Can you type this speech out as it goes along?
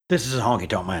This is Honky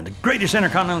Tonk Man, the greatest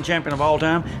Intercontinental Champion of all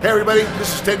time. Hey everybody,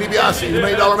 this is Ted DiBiase, the $1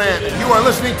 Million Man, and you are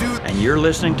listening to... And you're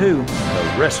listening to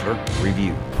The Wrestler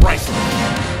Review. Priceless.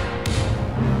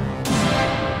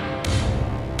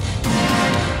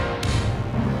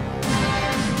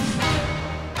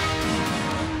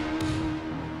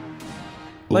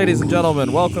 Ladies and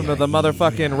gentlemen, welcome to the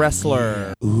motherfucking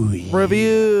Wrestler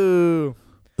Review.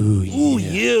 Ooh,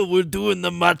 yeah, we're doing the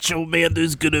Macho Man.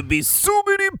 There's gonna be so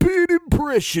many paid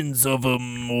impressions of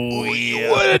him. Oh, yeah.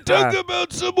 You want to talk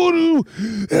about someone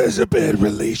who has a bad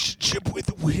relationship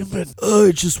with women?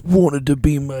 I just wanted to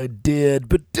be my dad,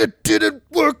 but that didn't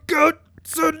work out.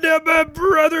 So now my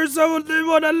brother's the only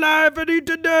one alive, and he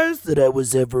denies that I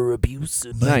was ever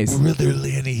abusive. My Nice. brother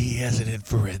Lenny, he has an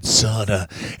infrared sauna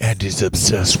and is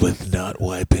obsessed with not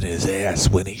wiping his ass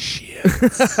when he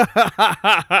shits.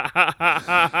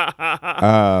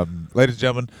 Ladies and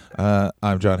gentlemen,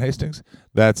 I'm John Hastings.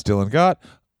 That's Dylan Gott.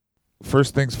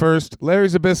 First things first, Larry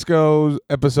Zbyszko's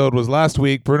episode was last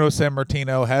week. Bruno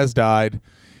Sammartino has died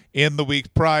in the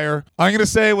week prior. I'm going to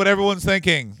say what everyone's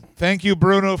thinking. Thank you,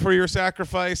 Bruno, for your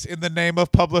sacrifice in the name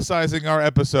of publicizing our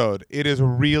episode. It is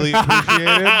really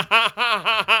appreciated.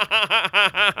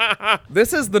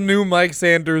 This is the new Mike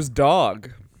Sanders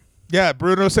dog. Yeah,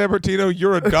 Bruno Sammartino,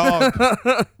 you're a dog.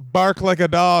 Bark like a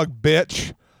dog,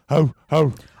 bitch. Ho,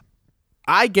 ho.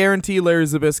 I guarantee Larry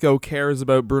Zbyszko cares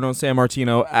about Bruno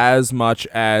Sammartino as much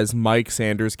as Mike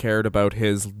Sanders cared about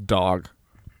his dog.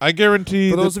 I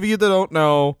guarantee For those of you that don't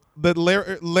know, that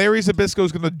Larry Zbyszko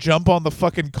is going to jump on the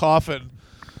fucking coffin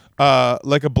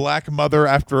like a black mother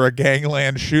after a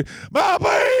gangland shoot. My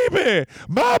baby!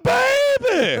 My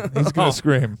baby! He's going to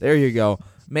scream. there you go.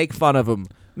 Make fun of him.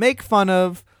 Make fun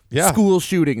of school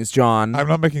shootings, John. I'm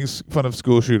not making fun of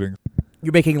school shootings.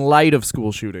 You're making light of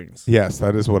school shootings. Yes,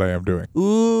 that is what I am doing.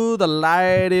 Ooh, the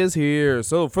light is here.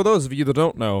 So for those of you that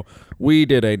don't know, we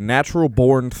did a Natural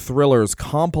Born Thrillers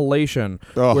compilation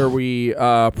where we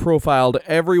profiled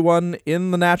everyone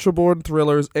in the Natural Born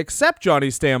Thrillers except Johnny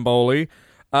Stamboli.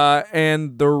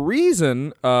 And the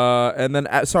reason, and then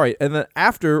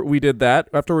after we did that,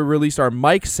 after we released our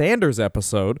Mike Sanders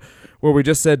episode, where we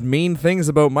just said mean things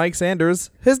about Mike Sanders,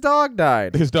 his dog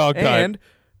died. His dog died. And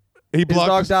his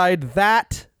dog died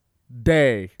that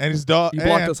day. And his dog. He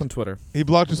blocked us on Twitter. He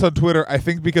blocked us on Twitter, I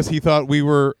think because he thought we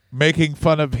were making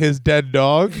fun of his dead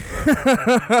dog.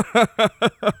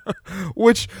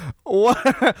 Which,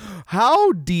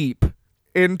 how deep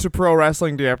into pro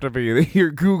wrestling do you have to be that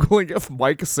you're Googling if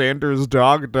Mike Sanders'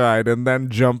 dog died and then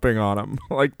jumping on him?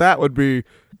 Like, that would be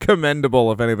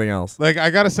commendable if anything else. Like, I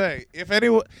got to say, if any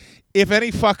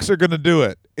fucks are going to do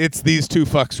it, it's these two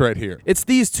fucks right here. It's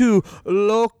these two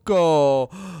loco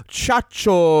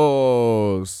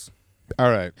chachos.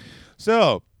 All right.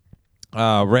 So,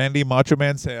 Randy Macho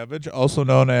Man Savage, also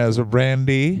known as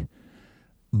Randy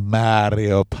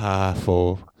Mario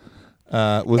Pafo,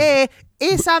 was... Hey,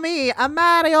 it's me, I'm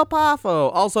Mario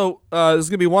Pafo. Also, this is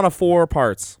going to be one of 4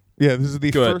 parts. Yeah, this is the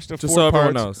first of just 4 so parts.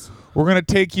 everyone knows. We're going to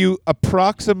take you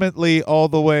approximately all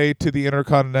the way to the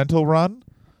Intercontinental run.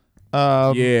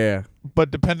 Yeah.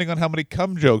 But depending on how many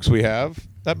cum jokes we have,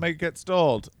 that might get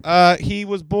stalled. He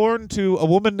was born to a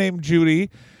woman named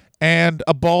Judy and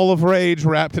a ball of rage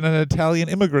wrapped in an Italian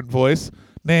immigrant voice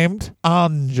named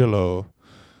Angelo.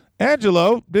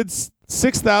 Angelo did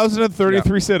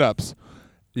 6,033 sit-ups.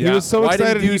 Yeah. He was so Why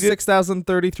excited did he do he did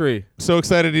 6,033? so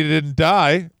excited he didn't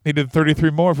die. He did 33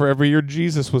 more for every year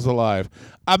Jesus was alive.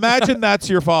 Imagine that's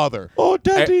your father. Oh,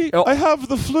 Daddy, I have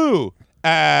the flu.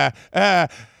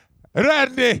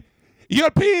 Randy, your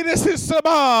penis is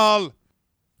small.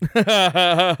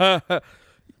 But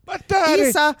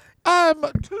Daddy, I'm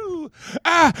 2.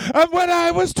 And when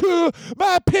I was 2,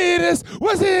 my penis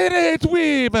was in 8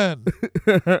 women.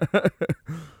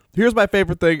 Here's my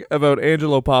favorite thing about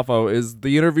Angelo Pafo is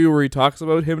the interview where he talks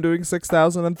about him doing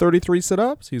 6,033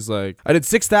 sit-ups. He's like, I did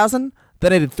 6,000,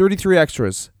 then I did 33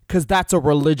 extras, because that's a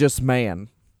religious man.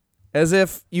 As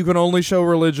if you can only show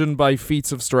religion by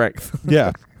feats of strength.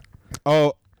 Yeah.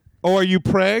 Oh, are you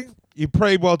praying? You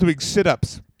pray while doing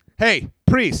sit-ups. Hey,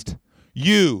 priest,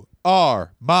 you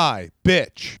are my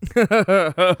bitch.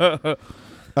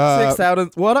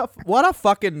 6,000. What a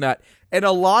fucking nut. And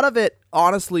a lot of it,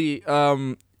 honestly,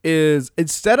 is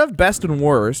instead of best and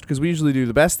worst, because we usually do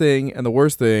the best thing and the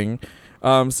worst thing,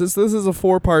 since this is a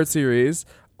 4-part series,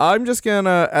 I'm just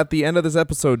gonna, at the end of this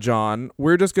episode, John,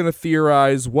 we're just gonna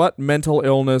theorize what mental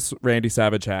illness Randy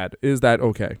Savage had. Is that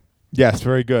okay? Yes,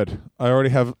 very good. I already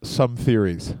have some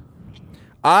theories.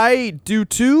 I do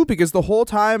too, because the whole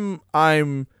time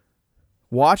I'm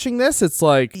watching this, it's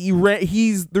like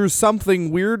there's something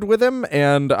weird with him,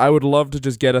 and I would love to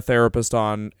just get a therapist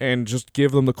on and just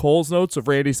give them the Coles Notes of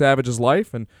Randy Savage's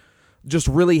life and just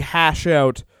really hash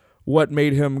out what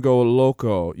made him go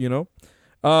loco, you know?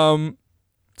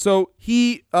 So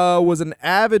he was an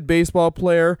avid baseball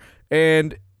player,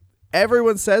 and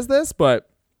everyone says this, but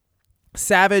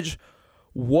Savage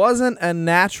wasn't a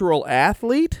natural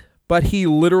athlete, but he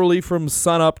literally from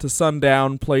sun up to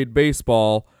sundown played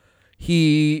baseball.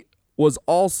 He was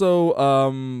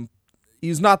also,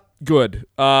 he's not good.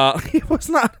 He was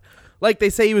not, like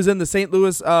they say he was in the St.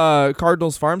 Louis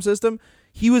Cardinals farm system.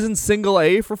 He was in single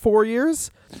A for 4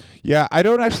 years. Yeah, I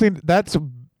don't actually, that's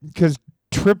because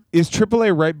is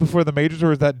AAA right before the majors,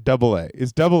 or is that AA?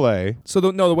 Is AA? So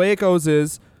the way it goes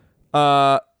is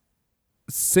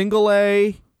single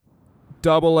A,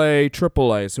 AA,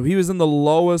 AAA. So he was in the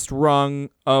lowest rung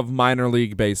of minor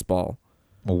league baseball.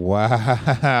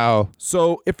 Wow.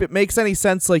 So if it makes any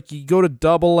sense, like you go to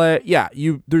AA,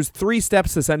 there's 3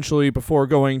 steps essentially before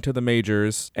going to the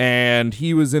majors, and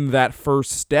he was in that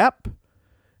first step.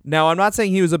 Now, I'm not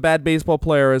saying he was a bad baseball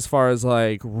player as far as,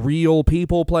 like, real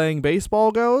people playing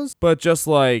baseball goes, but just,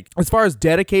 like, as far as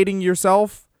dedicating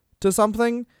yourself to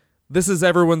something, this is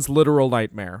everyone's literal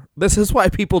nightmare. This is why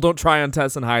people don't try on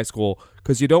tests in high school,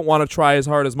 because you don't want to try as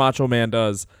hard as Macho Man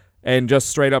does and just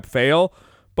straight up fail.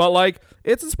 But, like,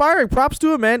 it's inspiring. Props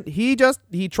to him, man. He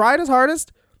tried his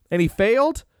hardest, and he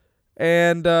failed,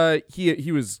 and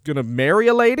he was going to marry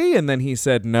a lady, and then he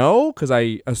said no, because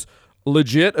I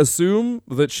legit assume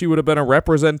that she would have been a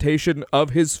representation of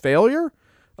his failure.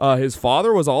 His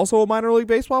father was also a minor league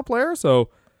baseball player, so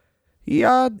he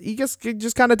just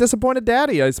kind of disappointed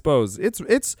daddy, I suppose.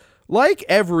 It's like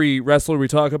every wrestler we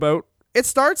talk about. It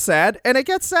starts sad and it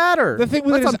gets sadder. The thing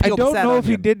with it is, I don't know if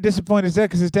he did disappoint his dad,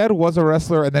 because his dad was a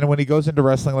wrestler, and then when he goes into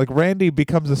wrestling, like Randy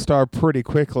becomes a star pretty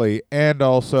quickly, and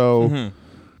also,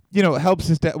 helps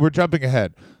his dad. We're jumping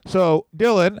ahead. So,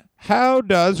 Dylan, how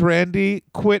does Randy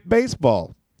quit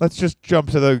baseball? Let's just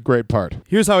jump to the great part.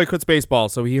 Here's how he quits baseball.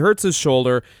 So he hurts his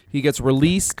shoulder. He gets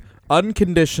released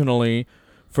unconditionally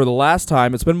for the last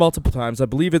time. It's been multiple times. I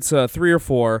believe it's 3 or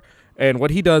 4. And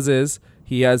what he does is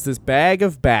he has this bag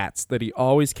of bats that he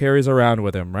always carries around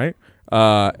with him, right?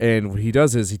 And what he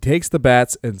does is he takes the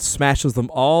bats and smashes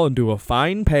them all into a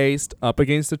fine paste up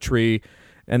against a tree,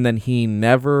 and then he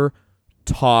never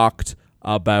talked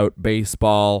about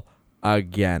baseball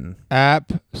again.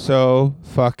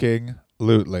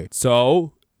 Abso-fucking-lutely.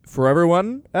 So, for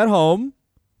everyone at home,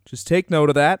 just take note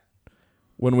of that.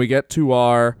 When we get to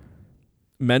our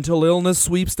mental illness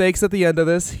sweepstakes at the end of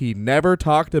this, he never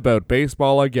talked about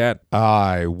baseball again.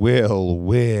 I will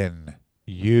win.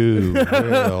 You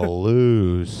will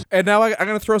lose. And now I'm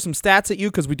going to throw some stats at you,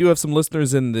 because we do have some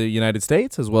listeners in the United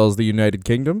States as well as the United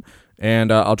Kingdom,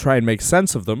 and I'll try and make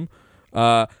sense of them.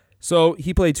 So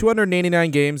he played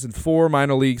 289 games in 4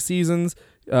 minor league seasons,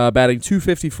 batting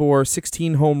 .254,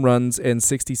 16 home runs, and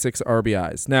 66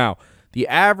 RBIs. Now, the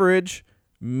average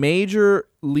major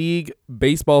league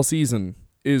baseball season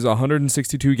is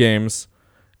 162 games,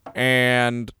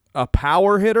 and a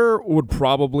power hitter would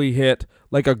probably hit,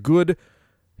 like a good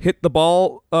hit the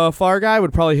ball far guy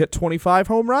would probably hit 25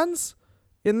 home runs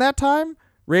in that time.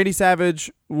 Randy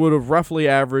Savage would have roughly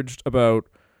averaged about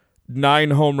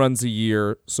 9 home runs a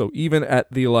year. So even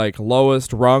at the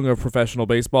lowest rung of professional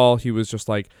baseball, he was just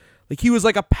like he was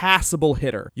like a passable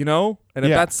hitter, you know? And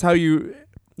if that's how he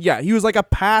was like a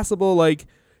passable,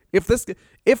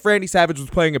 if Randy Savage was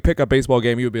playing a pickup baseball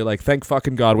game, you would be like, thank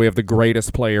fucking God we have the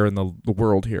greatest player in the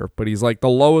world here. But he's like the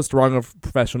lowest rung of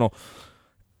professional.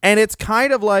 And it's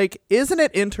kind of like, isn't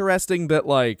it interesting that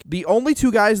the only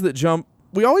 2 guys that jump,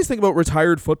 we always think about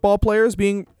retired football players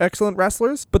being excellent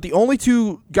wrestlers, but the only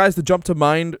 2 guys that jump to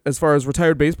mind as far as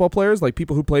retired baseball players, like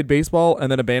people who played baseball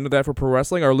and then abandoned that for pro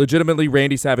wrestling, are legitimately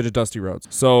Randy Savage and Dusty Rhodes.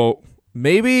 So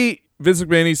maybe Vince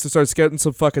McMahon needs to start scouting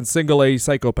some fucking single A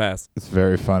psychopaths. It's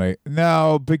very funny.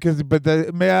 No, actually,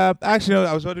 no,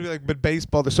 I was about to be like, but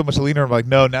baseball, there's so much leaner. I'm like,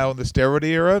 no, now in the steroid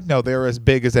era, no, they're as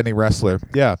big as any wrestler.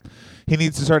 Yeah. He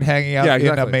needs to start hanging out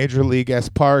in a major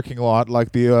league-esque parking lot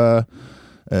like the,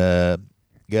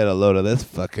 get a load of this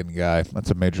fucking guy. That's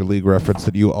a major league reference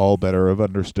that you all better have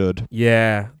understood.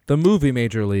 Yeah, the movie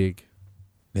Major League.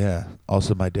 Yeah,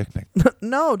 also my dick nickname.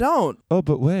 No, don't. Oh,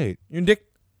 but wait. Your dick.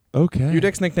 Okay. Your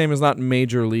dick's nickname is not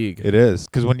Major League. It is,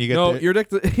 because when you get there, your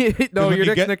dick's nickname is Major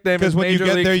League 3. Because when you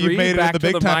get there, you made it in the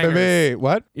big time, baby.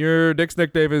 What? Your dick's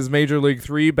nickname is Major League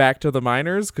 3 back to the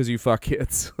minors because you fuck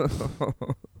kids.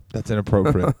 That's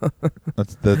inappropriate.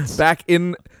 that's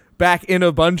back in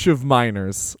a bunch of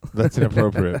minors. That's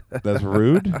inappropriate. That's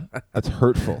rude. That's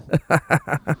hurtful.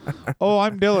 Oh,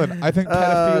 I'm Dylan. I think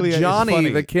pedophilia Johnny, is funny.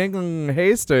 the King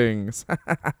Hastings.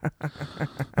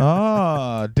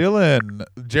 Dylan.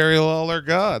 Jerry Lawler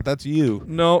God. That's you.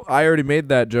 No, I already made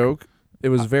that joke. It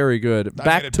was very good. I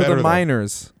Back made it to the better, though.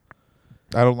 minors.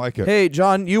 I don't like it. Hey,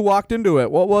 John, you walked into it.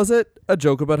 What was it? A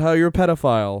joke about how you're a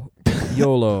pedophile.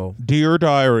 YOLO. Dear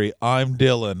Diary, I'm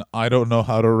Dylan. I don't know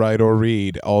how to write or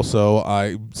read. Also,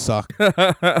 I suck.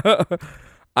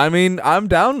 I mean, I'm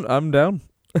down.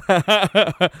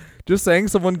 Just saying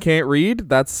someone can't read,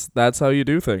 that's how you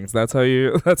do things. That's how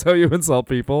you insult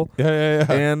people. Yeah.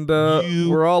 And You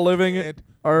we're all living can't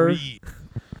our read.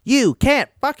 You can't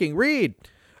fucking read.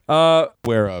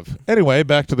 Aware of. Anyway,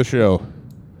 back to the show.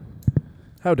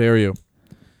 How dare you?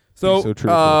 So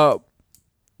truthful.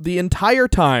 The entire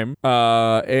time,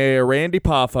 Randy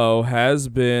Poffo has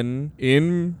been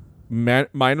in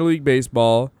minor league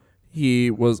baseball. He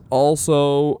was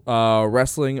also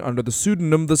wrestling under the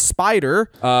pseudonym The Spider,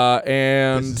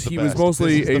 and he was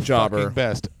mostly a jobber.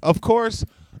 Best. Of course,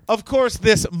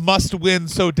 this must win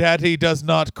so daddy does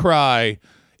not cry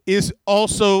is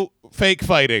also fake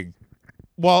fighting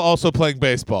while also playing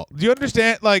baseball. Do you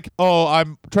understand? Like, oh,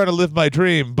 I'm trying to live my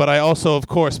dream, but I also, of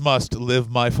course, must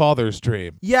live my father's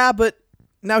dream. Yeah, but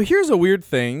now here's a weird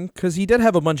thing, because he did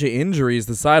have a bunch of injuries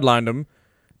that sidelined him.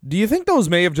 Do you think those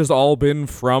may have just all been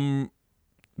from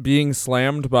being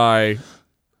slammed by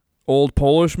old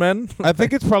Polish men? I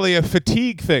think it's probably a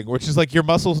fatigue thing, which is like your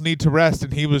muscles need to rest,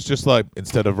 and he was just like,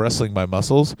 instead of wrestling my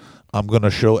muscles, I'm going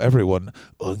to show everyone.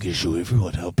 I'm gonna show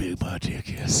everyone how big my dick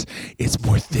is. It's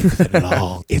more thick than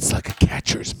long. It's like a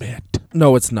catcher's mitt.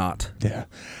 No, it's not. Yeah.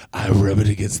 I rub it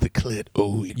against the clit.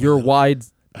 Oh, You're wide.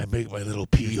 I make my little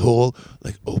pee hole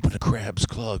like open a crab's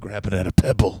claw grabbing at a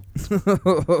pebble.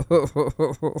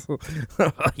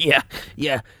 Yeah.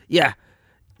 Get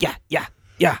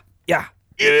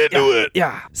into it.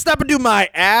 Yeah. Step into my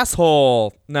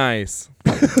asshole. Nice.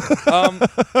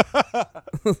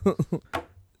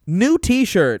 New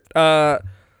T-shirt.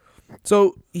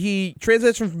 So he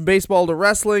transitioned from baseball to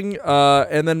wrestling,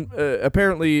 and then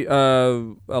apparently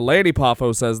Landy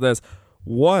Poffo says this.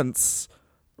 Once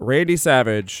Randy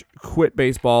Savage quit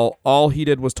baseball, all he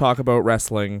did was talk about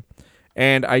wrestling.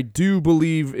 And I do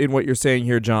believe in what you're saying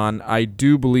here, John. I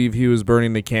do believe he was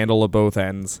burning the candle at both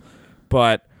ends.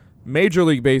 But Major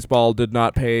League Baseball did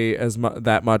not pay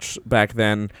that much back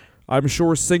then. I'm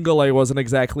sure Single A wasn't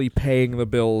exactly paying the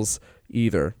bills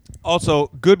either. Also,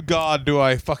 good God, do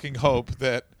I fucking hope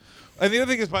that... And the other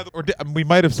thing is, we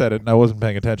might have said it and I wasn't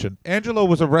paying attention. Angelo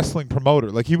was a wrestling promoter.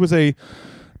 Like, he was a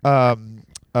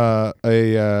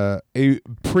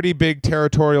pretty big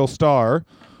territorial star.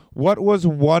 What was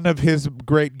one of his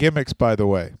great gimmicks, by the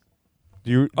way?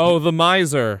 The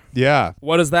miser. Yeah.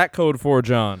 What is that code for,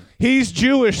 John? He's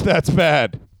Jewish, that's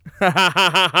bad.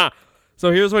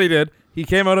 So here's what he did. He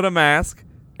came out in a mask,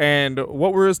 and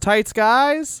what were his tights,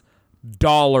 guys?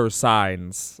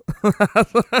 $signs.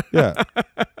 Yeah.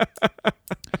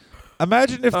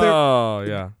 Imagine if they're... Oh,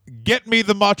 yeah. Get me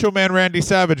the Macho Man Randy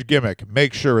Savage gimmick.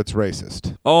 Make sure it's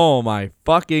racist. Oh, my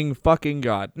fucking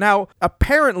God. Now,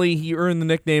 apparently he earned the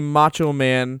nickname Macho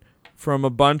Man from a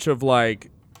bunch of,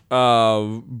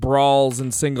 brawls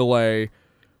in Single A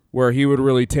where he would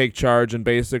really take charge and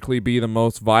basically be the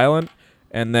most violent.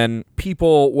 And then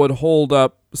people would hold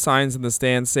up signs in the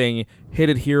stands saying, "Hit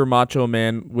it here, Macho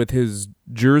Man," with his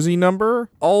jersey number.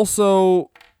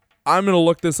 Also, I'm going to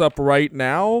look this up right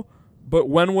now, but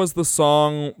when was the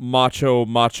song Macho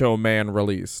Man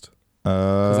released?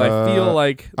 Because I feel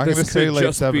like I'm going to this say could late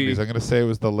just 70s. be... I'm going to say it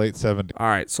was the late 70s. All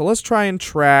right, so let's try and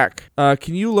track.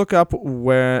 Can you look up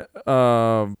when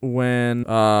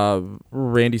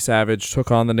Randy Savage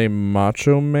took on the name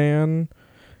Macho Man?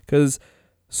 Because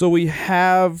so we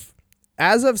have,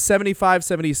 as of 75,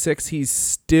 76, he's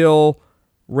still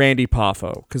Randy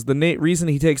Poffo. Because the reason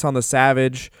he takes on the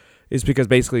Savage is because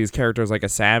basically his character is like a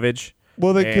savage.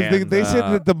 Well, they said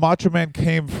that the Macho Man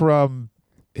came from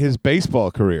his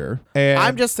baseball career. And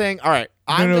I'm just saying. All right.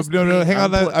 No. Hang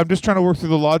on. I'm just trying to work through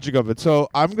the logic of it. So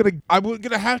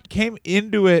came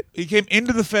into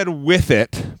the Fed with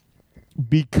it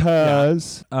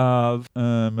because of.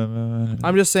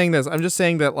 I'm just saying this. I'm just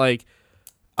saying that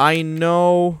I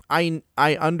know I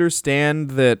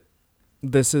understand that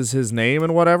this is his name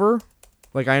and whatever.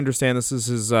 I understand this is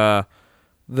his.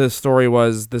 The story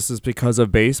was this is because of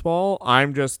baseball.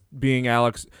 I'm just being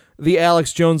the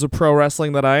Alex Jones of pro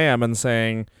wrestling that I am, and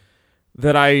saying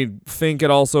that I think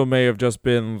it also may have just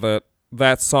been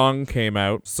that song came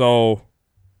out. So,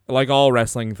 like all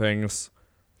wrestling things,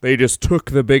 they just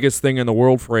took the biggest thing in the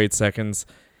world for 8 seconds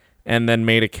and then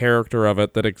made a character of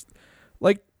it that,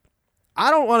 I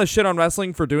don't want to shit on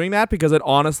wrestling for doing that because it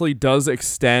honestly does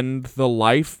extend the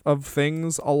life of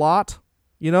things a lot,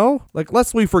 you know? Like,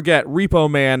 lest we forget, Repo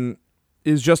Man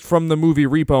is just from the movie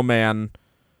Repo Man,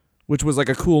 which was like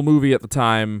a cool movie at the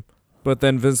time, but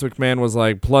then Vince McMahon was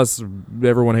like, plus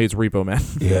everyone hates Repo Man.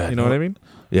 Yeah. You know what I mean?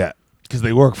 Yeah, because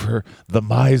they work for the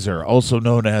Miser, also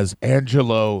known as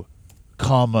Angelo,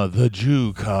 the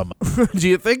Jew, Do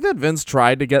you think that Vince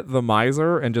tried to get the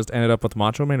Miser and just ended up with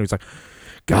Macho Man? He's like,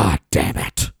 God damn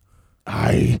it.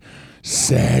 I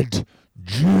said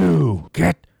Jew.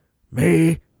 Get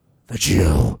me the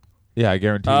Jew. Yeah, I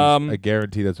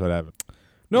guarantee that's what happened.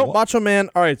 No, Macho Man.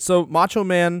 All right, so Macho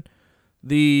Man,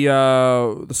 the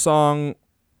song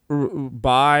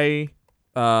by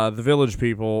the Village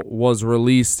People was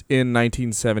released in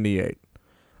 1978.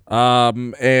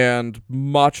 And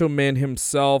Macho Man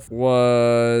himself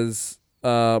was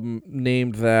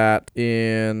named that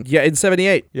in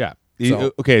 78. Yeah.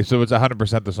 So. Okay, so it's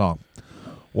 100% the song.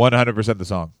 100% the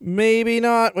song. Maybe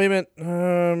not. Wait a minute.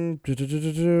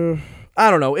 I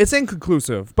don't know. It's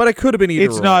inconclusive, but it could have been either.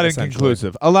 It's not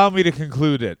inconclusive. Allow me to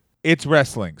conclude it. It's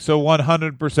wrestling. So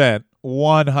 100%, 100%,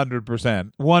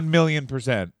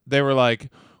 1,000,000%. They were like,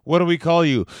 what do we call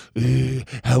you?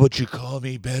 How about you call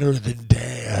me better than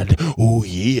Dad? Oh,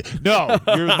 yeah. No,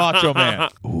 you're Macho Man.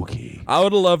 Okay. I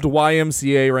would have loved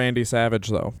YMCA Randy Savage,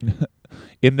 though.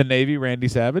 In the Navy, Randy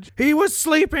Savage? He was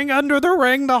sleeping under the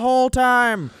ring the whole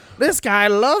time. This guy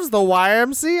loves the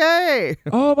YMCA.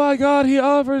 Oh, my God, he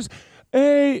offers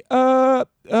a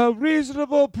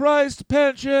reasonable priced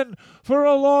pension for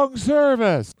a long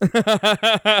service.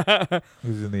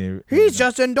 He's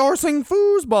just endorsing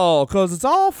foosball because it's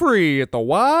all free at the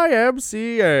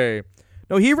YMCA.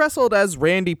 No, he wrestled as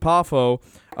Randy Poffo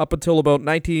up until about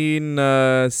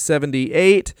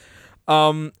 1978.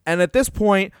 And at this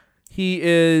point, he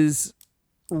is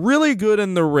really good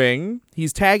in the ring.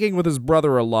 He's tagging with his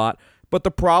brother a lot. But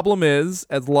the problem is,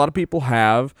 as a lot of people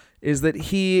have, is that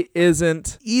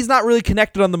he's not really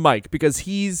connected on the mic because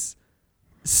he's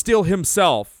still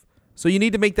himself. So you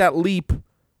need to make that leap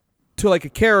to like a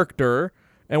character.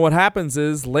 And what happens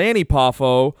is Lanny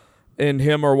Poffo and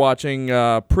him are watching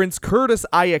Prince Curtis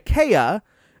Iakea,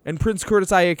 and Prince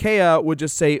Curtis Iakea would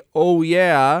just say, oh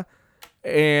yeah,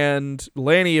 and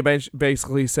Lanny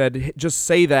basically said, just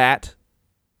say that,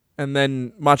 and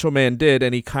then Macho Man did,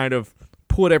 and he kind of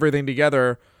put everything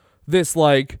together, this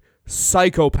like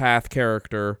psychopath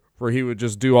character where he would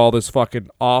just do all this fucking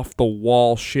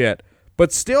off-the-wall shit.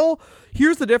 But still,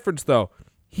 here's the difference though,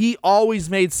 he always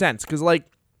made sense, because like,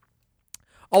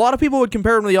 a lot of people would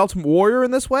compare him to the Ultimate Warrior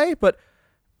in this way, but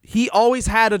he always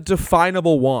had a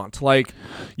definable want. Like,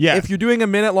 if you're doing a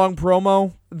minute-long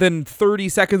promo, then 30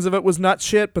 seconds of it was nut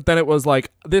shit, but then it was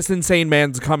like, this insane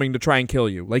man's coming to try and kill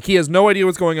you. Like, he has no idea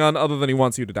what's going on other than he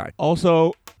wants you to die.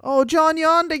 Also... Oh, John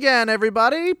yawned again,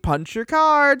 everybody. Punch your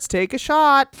cards. Take a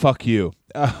shot. Fuck you.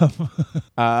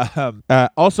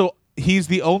 Also, he's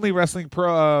the only wrestling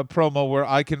promo where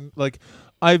I can, like...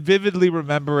 I vividly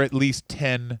remember at least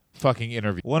 10 fucking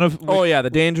interviews. The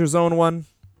Danger Zone one.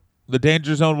 The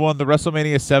Danger Zone one, the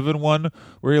WrestleMania 7 one,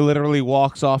 where he literally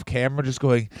walks off camera just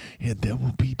going, and that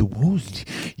will be the most,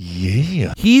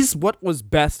 yeah. He's what was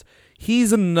best.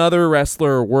 He's another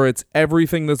wrestler where it's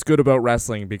everything that's good about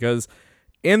wrestling, because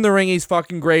in the ring he's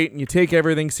fucking great and you take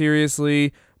everything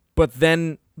seriously, but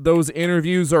then those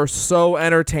interviews are so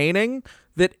entertaining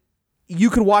that you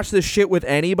could watch this shit with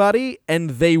anybody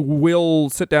and they will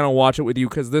sit down and watch it with you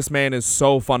because this man is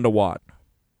so fun to watch.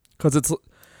 Because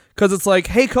it's like,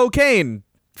 hey, cocaine,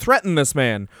 threaten this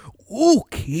man.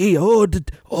 Okay, all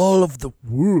of the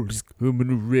world is coming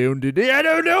around today. I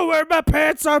don't know where my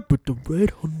pants are, but they're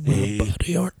right on my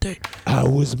body, aren't they? I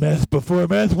was meth before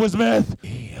meth was meth.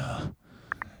 Yeah.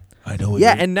 I know.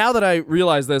 Yeah, and now that I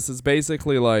realize this, it's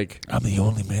basically like, I'm the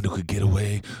only man who could get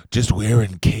away just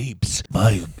wearing capes.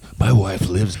 My wife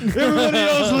lives. Everybody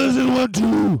else lives in one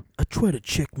too. I try to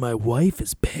check my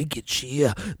wife's baggage.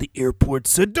 Yeah, the airport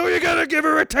said, "Do you gotta give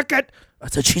her a ticket?" I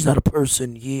said, "She's not a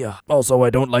person." Yeah. Also,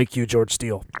 I don't like you, George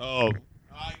Steele. Oh,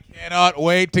 I cannot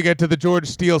wait to get to the George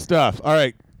Steele stuff. All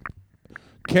right,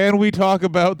 can we talk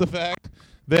about the fact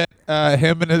that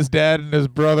him and his dad and his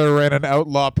brother ran an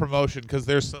outlaw promotion, because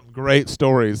there's some great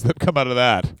stories that come out of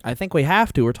that. I think we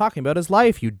have to. We're talking about his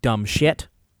life, you dumb shit.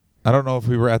 I don't know if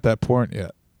we were at that point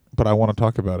yet, but I want to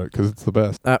talk about it because it's the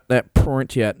best. That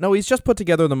point yet. No, he's just put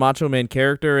together the Macho Man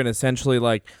character and essentially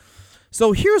like...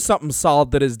 So here's something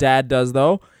solid that his dad does,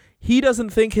 though. He doesn't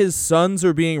think his sons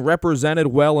are being represented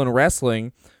well in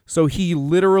wrestling, so he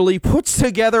literally puts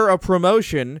together a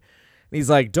promotion he's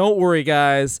like, don't worry,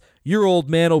 guys. Your old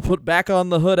man will put back on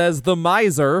the hood as the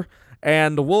miser,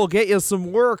 and we'll get you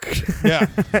some work. Yeah.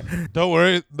 Don't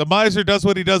worry. The miser does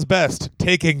what he does best,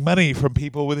 taking money from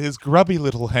people with his grubby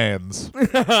little hands.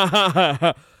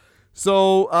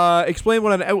 So, explain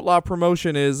what an outlaw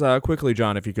promotion is quickly,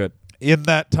 John, if you could. In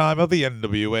that time of the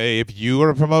NWA, if you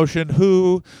were a promotion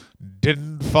who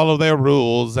didn't follow their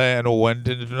rules and went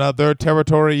into another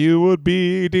territory, you would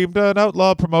be deemed an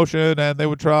outlaw promotion, and they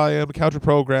would try and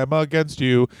counter-program against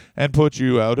you and put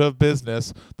you out of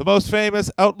business. The most famous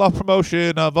outlaw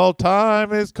promotion of all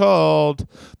time is called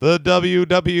the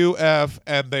WWF,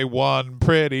 and they won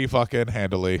pretty fucking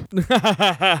handily.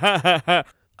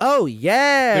 Oh,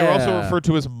 yeah. They were also referred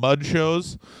to as mud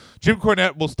shows. Jim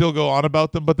Cornette will still go on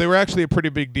about them, but they were actually a pretty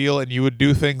big deal, and you would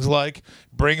do things like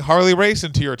bring Harley Race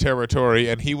into your territory,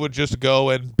 and he would just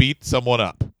go and beat someone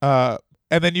up.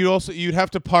 And then you'd have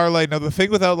to parlay. Now, the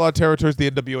thing with outlaw territories the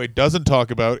NWA doesn't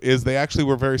talk about is they actually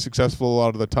were very successful a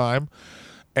lot of the time.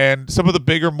 And some of the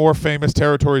bigger, more famous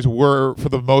territories were, for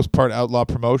the most part, outlaw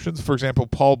promotions. For example,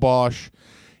 Paul Bosch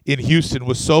in Houston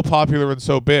was so popular and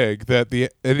so big that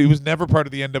he was never part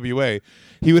of the NWA.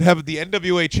 He would have the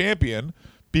NWA champion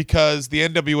because the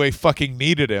NWA fucking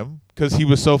needed him because he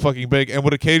was so fucking big, and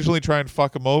would occasionally try and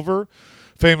fuck him over,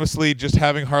 famously just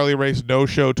having Harley Race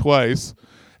no-show twice.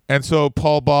 And so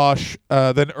Paul Bosch,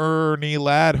 then Ernie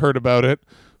Ladd heard about it.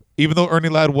 Even though Ernie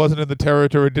Ladd wasn't in the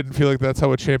territory, didn't feel like that's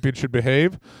how a champion should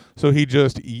behave. So he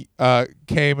just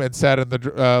came and sat in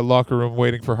the locker room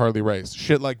waiting for Harley Race.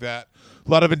 Shit like that. A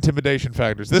lot of intimidation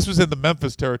factors. This was in the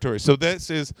Memphis territory. So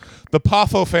this is the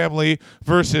Poffo family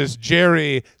versus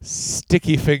Jerry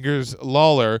Sticky Fingers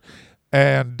Lawler.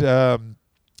 And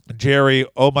Jerry,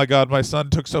 oh my God, my son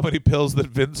took so many pills that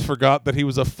Vince forgot that he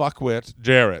was a fuckwit,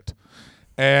 Jarrett.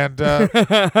 And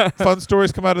fun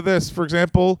stories come out of this. For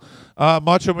example,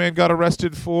 Macho Man got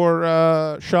arrested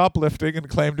for shoplifting and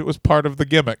claimed it was part of the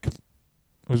gimmick. It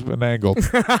was an angle.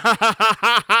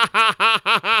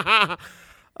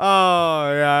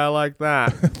 Oh, yeah, I like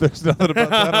that. There's nothing about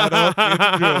that I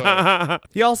don't enjoy.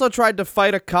 He also tried to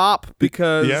fight a cop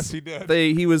because Yes, he did.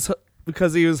 he was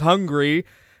hungry,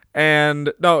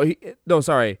 and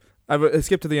sorry, I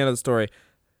skipped to the end of the story.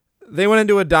 They went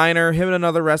into a diner. Him and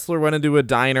another wrestler went into a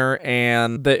diner,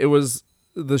 and it was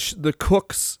the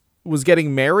cooks was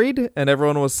getting married, and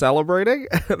everyone was celebrating.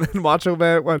 And then Macho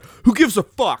Man went, "Who gives a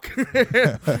fuck?"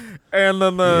 And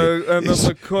then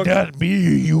the cook, Not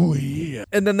me, you here.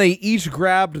 and then they each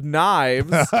grabbed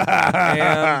knives,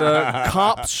 and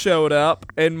cops showed up,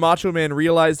 and Macho Man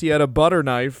realized he had a butter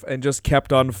knife and just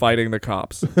kept on fighting the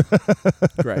cops.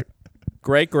 Great.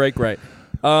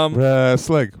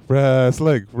 Wrestling.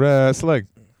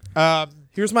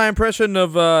 Here's my impression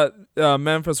of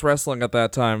Memphis wrestling at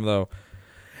that time, though.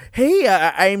 Hey,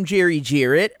 I'm Jerry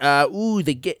Jarrett.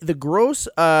 The gross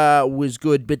was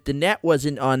good, but the net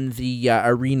wasn't on the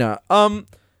arena.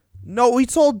 No, we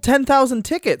sold 10,000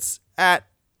 tickets at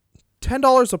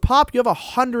 $10 a pop. You have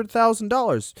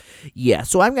 $100,000. Yeah,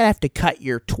 so I'm gonna have to cut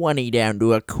your 20 down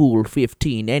to a cool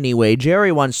 15 anyway.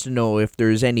 Jerry wants to know if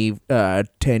there's any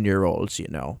 10-year-olds, you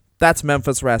know. That's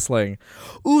Memphis wrestling.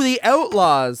 Ooh, the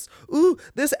Outlaws. Ooh,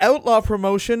 this outlaw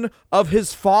promotion of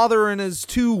his father and his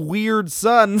two weird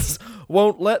sons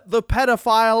won't let the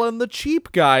pedophile and the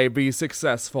cheap guy be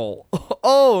successful.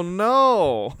 Oh,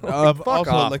 no. Fuck Also,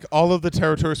 off. like, all of the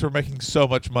territories were making so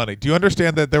much money. Do you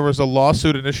understand that there was a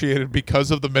lawsuit initiated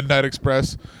because of the Midnight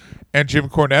Express and Jim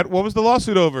Cornette? What was the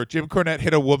lawsuit over? Jim Cornette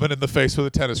hit a woman in the face with a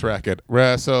tennis racket.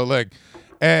 Wrestling.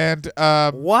 And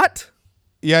What?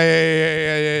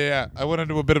 Yeah. I went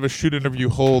into a bit of a shoot interview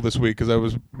hole this week because I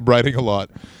was writing a lot.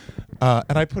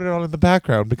 And I put it on in the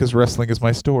background because wrestling is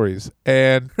my stories.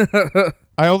 And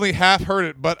I only half heard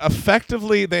it, but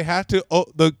effectively they had to,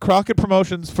 the Crockett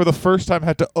Promotions for the first time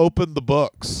had to open the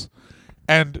books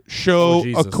and show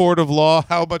a court of law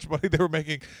how much money they were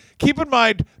making. Keep in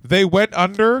mind, they went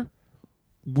under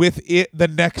with it the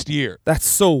next year. That's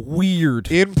so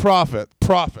weird. In profit.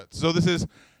 So this is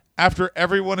after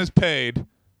everyone is paid.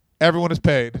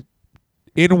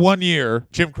 In 1 year,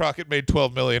 Jim Crockett made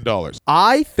 $12 million.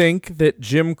 I think that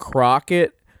Jim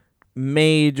Crockett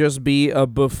may just be a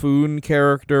buffoon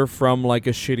character from like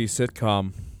a shitty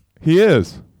sitcom. He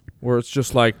is. Where it's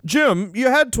just like, Jim, you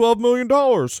had $12 million.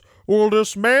 Well,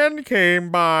 this man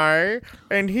came by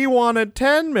and he wanted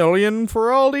 $10 million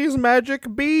for all these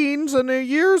magic beans and a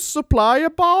year's supply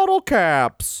of bottle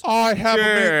caps. I have a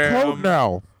mink coat Jim.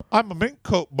 now. I'm a mink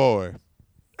coat boy.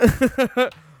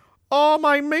 Oh,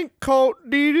 my mink coat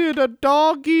needed a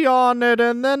doggy on it,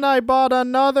 and then I bought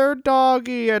another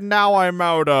doggy, and now I'm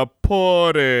out of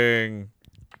pudding.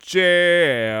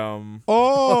 jam.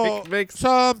 Oh,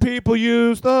 some people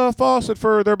use the faucet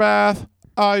for their bath.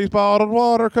 I use bottled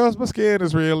water because my skin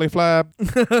is really flab.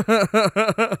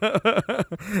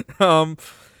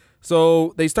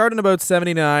 So they start in about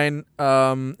 79. In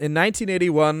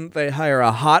 1981, they hire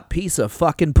a hot piece of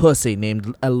fucking pussy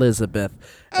named Elizabeth.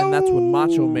 And that's when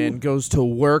Macho Man goes to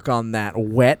work on that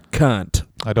wet cunt.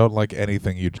 I don't like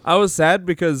anything you... I was sad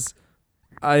because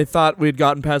I thought we'd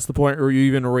gotten past the point where you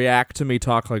even react to me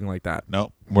talking like that.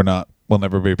 No, we're not. We'll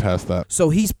never be past that. So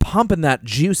he's pumping that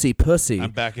juicy pussy.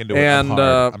 I'm back into it. And, I'm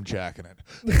hard. I'm jacking it.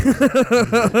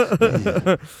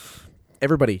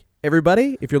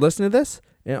 Everybody, if you're listening to this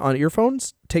on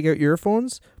earphones, take out your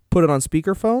earphones, put it on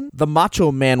speakerphone. The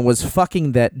Macho Man was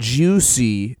fucking that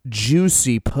juicy,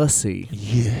 juicy pussy.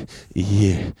 Yeah.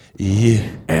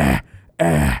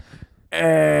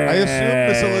 I assume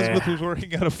Miss Elizabeth was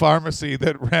working at a pharmacy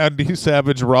that Randy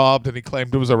Savage robbed, and he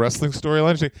claimed it was a wrestling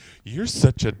storyline. She's like, "You're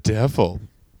such a devil."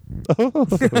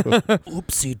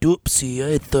 Oopsie doopsie,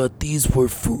 I thought these were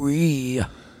free.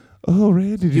 Oh,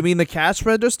 Randy. You mean the cash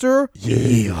register?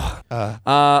 Yeah.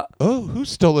 Oh,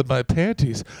 who's stolen my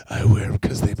panties? I wear them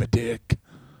because they're my dick.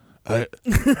 I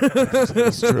just had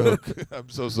a stroke. I'm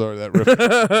so sorry, that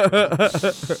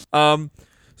ripped.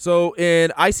 So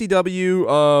in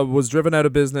ICW was driven out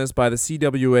of business by the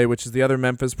CWA, which is the other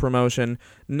Memphis promotion.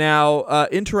 Now,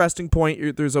 interesting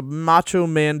point, there's a Macho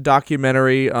Man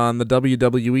documentary on the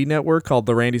WWE network called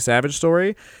The Randy Savage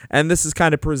Story, and this is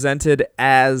kind of presented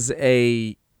as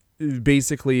they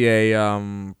basically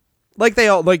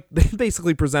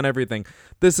present everything.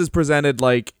 This is presented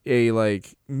like a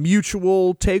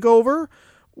mutual takeover,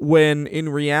 when in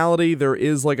reality there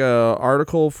is like a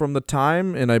article from the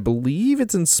time, and I believe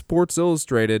it's in Sports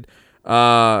Illustrated,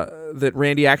 that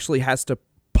Randy actually has to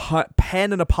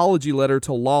pen an apology letter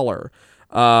to Lawler,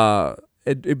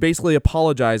 it basically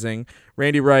apologizing.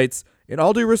 Randy writes, "In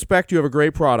all due respect, you have a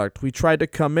great product. We tried to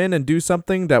come in and do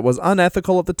something that was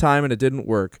unethical at the time, and it didn't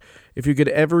work. If you could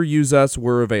ever use us,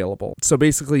 we're available." So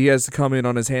basically he has to come in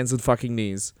on his hands and fucking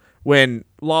knees, when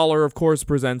Lawler, of course,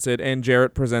 presents it, and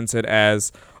Jarrett presents it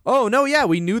as, "Oh, no, yeah,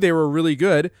 we knew they were really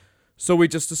good, so we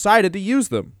just decided to use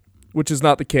them," which is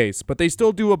not the case. But they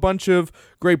still do a bunch of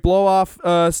great blow-off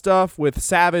stuff with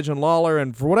Savage and Lawler,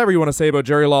 and for whatever you want to say about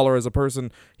Jerry Lawler as a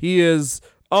person, he is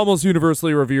almost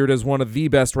universally revered as one of the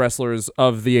best wrestlers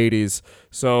of the 80s.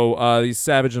 So these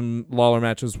Savage and Lawler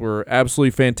matches were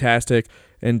absolutely fantastic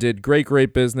and did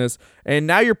great business. And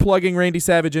now you're plugging Randy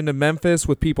Savage into Memphis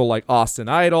with people like Austin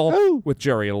Idol, with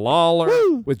Jerry Lawler,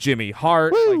 with Jimmy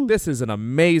Hart. Like, this is an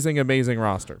amazing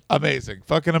roster. Amazing.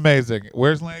 Fucking amazing.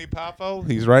 Where's Lanny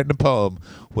Poffo? He's writing a poem.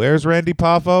 Where's Randy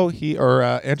Poffo?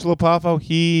 Angelo Poffo?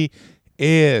 He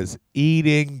is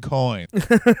eating coin.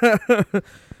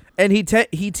 And he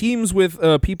teams with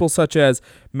people such as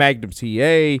Magnum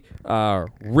TA,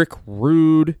 Rick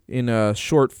Rude in a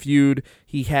short feud.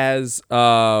 He has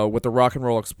with the Rock and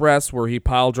Roll Express, where he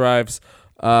pile drives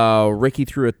Ricky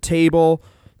through a table,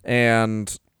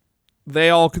 and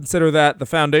they all consider that the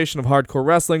foundation of hardcore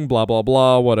wrestling, blah, blah,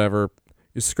 blah, whatever.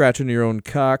 You're scratching your own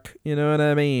cock, you know what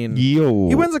I mean? Yo.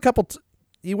 He wins a couple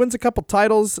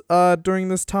titles during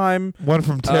this time. One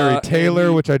from Terry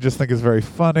Taylor, which I just think is very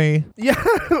funny. Yeah,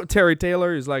 Terry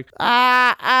Taylor. He's like,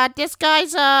 this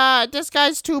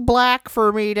guy's too black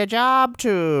for me to job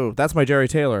to. That's my Jerry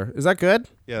Taylor. Is that good?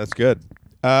 Yeah, that's good.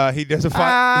 He has a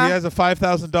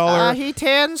 $5,000. He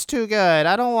tans too good.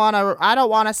 I don't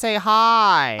want to say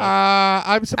hi.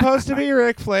 I'm supposed to be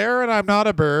Ric Flair, and I'm not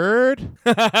a bird.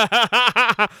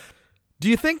 Do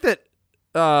you think that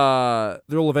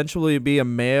there will eventually be a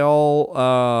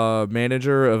male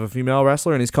manager of a female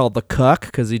wrestler, and he's called the Cuck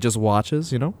because he just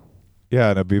watches, you know? Yeah,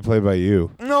 and it'd be played by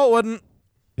you. No, it wouldn't.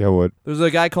 Yeah, it would. There's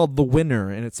a guy called the Winner,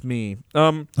 and it's me.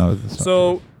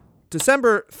 So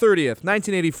December 30th,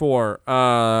 1984,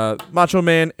 Macho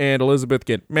Man and Elizabeth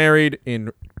get married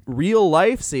in real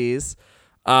life.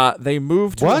 They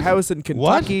moved to a house in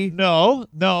Kentucky. What?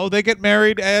 No, they get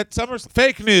married at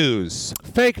Fake news.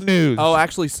 Oh,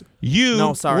 actually,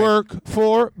 you work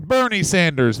for Bernie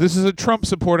Sanders. This is a Trump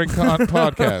supporting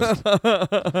podcast.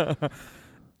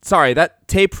 Sorry, that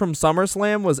tape from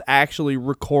SummerSlam was actually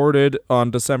recorded on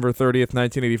December 30th,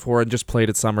 1984, and just played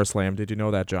at SummerSlam. Did you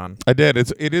know that, John? I did.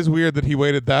 It is weird that he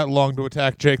waited that long to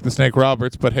attack Jake the Snake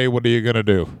Roberts, but hey, what are you gonna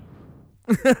do?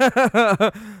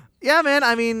 Yeah, man.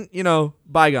 I mean,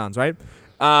 bygones, right?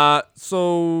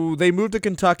 So they moved to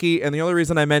Kentucky, and the only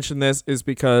reason I mention this is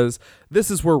because this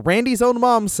is where Randy's own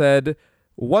mom said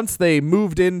once they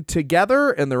moved in together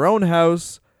in their own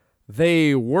house,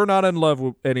 they were not in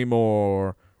love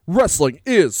anymore. Wrestling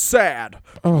is sad.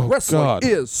 Oh, Wrestling God.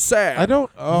 is sad. I don't.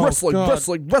 Oh, wrestling, God.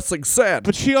 wrestling, sad.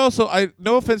 But she also,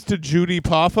 no offense to Judy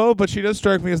Poffo, but she does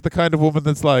strike me as the kind of woman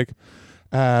that's like,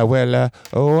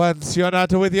 once you're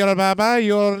not with your mama,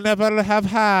 you'll never have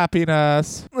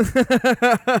happiness.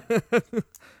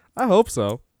 I hope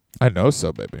so. I know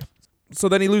so, baby. So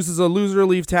then he loses a loser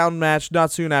leave town match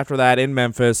not soon after that in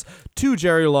Memphis to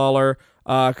Jerry Lawler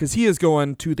because he is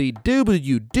going to the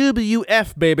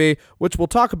WWF, baby, which we'll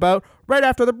talk about right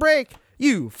after the break.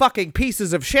 You fucking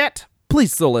pieces of shit.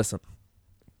 Please still listen.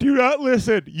 Do not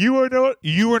listen. You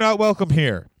are not welcome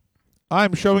here.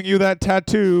 I'm showing you that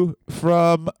tattoo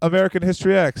from American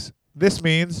History X. This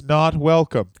means not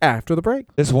welcome. After the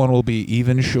break. This one will be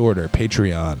even shorter.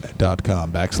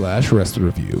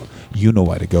 Patreon.com/WrestleReview. You know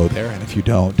why to go there, and if you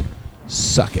don't,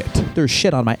 suck it. There's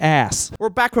shit on my ass. We're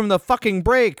back from the fucking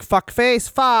break. Fuck face,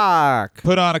 fuck.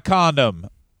 Put on a condom.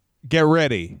 Get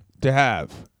ready to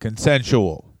have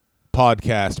consensual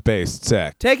podcast-based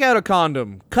sex. Take out a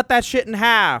condom. Cut that shit in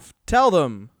half. Tell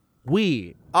them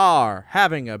we are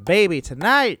having a baby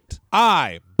tonight.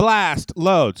 I blast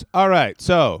loads. All right,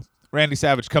 so Randy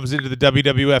Savage comes into the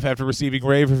WWF after receiving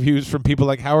rave reviews from people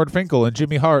like Howard Finkel and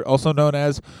Jimmy Hart, also known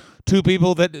as two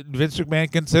people that Vince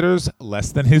McMahon considers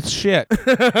less than his shit.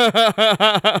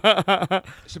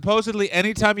 Supposedly,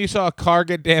 anytime you saw a car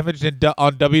get damaged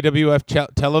on WWF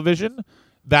television,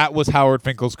 that was Howard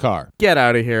Finkel's car. Get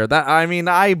out of here.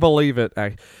 I believe it.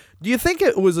 Do you think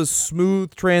it was a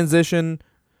smooth transition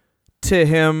to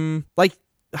him? Like,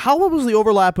 how was the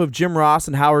overlap of Jim Ross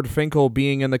and Howard Finkel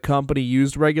being in the company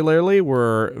used regularly,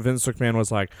 where Vince McMahon was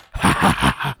like,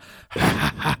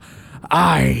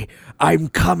 I'm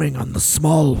coming on the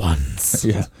small ones.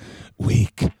 Yeah.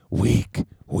 Weak.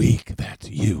 That's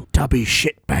you. Tubby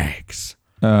shitbags.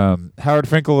 Howard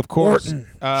Finkel, of course.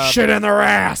 Shit in their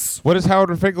ass. What is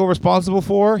Howard Finkel responsible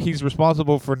for? He's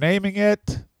responsible for naming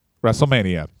it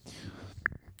WrestleMania.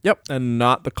 Yep, and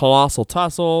not the Colossal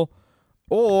Tussle.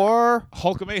 Or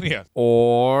Hulkamania.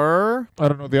 Or I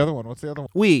don't know the other one. What's the other one?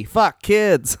 We Fuck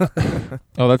Kids.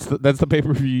 Oh, that's the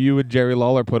pay-per-view you and Jerry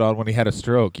Lawler put on when he had a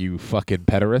stroke, you fucking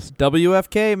pederast.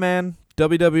 WFK, man.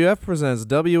 WWF presents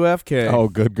WFK. Oh,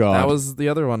 good God. That was the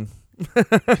other one.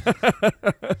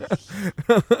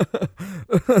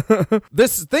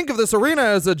 Think of this arena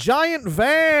as a giant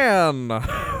van.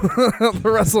 The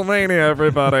WrestleMania,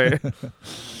 everybody.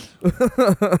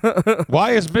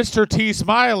 Why is Mr. T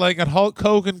smiling and Hulk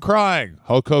Hogan crying?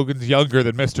 Hulk Hogan's younger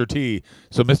than Mr. T,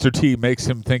 so Mr. T makes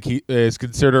him think he is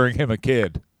considering him a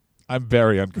kid. I'm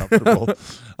very uncomfortable.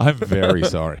 I'm very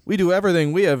sorry. We do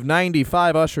everything. We have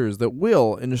 95 ushers that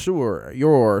will ensure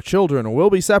your children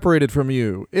will be separated from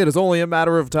you. It is only a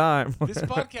matter of time. This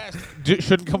podcast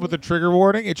shouldn't come with a trigger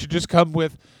warning. It should just come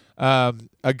with a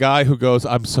guy who goes,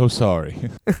 I'm so sorry.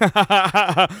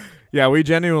 Yeah, we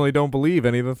genuinely don't believe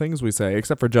any of the things we say,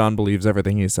 except for John believes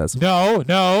everything he says. No.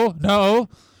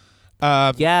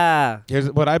 Yeah. Here's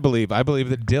what I believe. I believe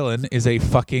that Dylan is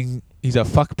he's a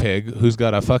fuck pig who's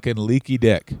got a fucking leaky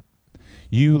dick.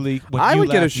 I would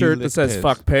get a shirt that says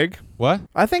fuck pig. What?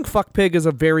 I think fuck pig is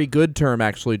a very good term,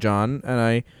 actually, John,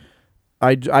 and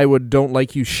I don't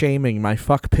like you shaming my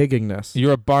fuck piggingness.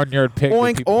 You're a barnyard pig.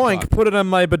 Oink, oink, put it on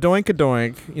my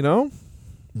badoink-a-doink, you know?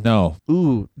 No.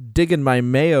 Ooh, dig in my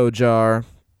mayo jar.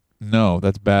 No,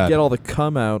 that's bad. Get all the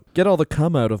cum out. Get all the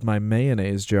cum out of my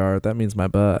mayonnaise jar. That means my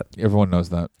butt. Everyone knows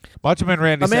that. Macho Man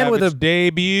Randy Savage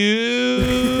debuts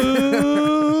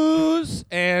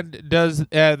and does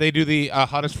they do the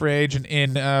hottest free agent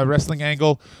in wrestling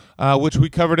angle, which we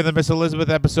covered in the Miss Elizabeth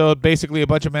episode. Basically, a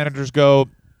bunch of managers go,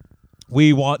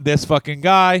 we want this fucking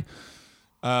guy,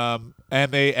 and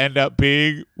they end up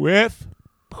being with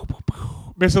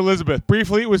Miss Elizabeth.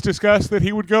 Briefly, it was discussed that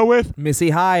he would go with Missy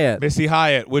Hyatt,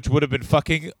 which would have been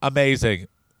fucking amazing.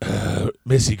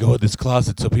 Missy, go in this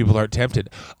closet so people aren't tempted.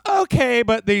 Okay,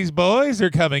 but these boys are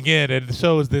coming in, and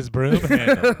so is this broom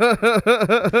handle.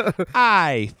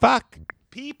 I fuck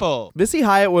people. Missy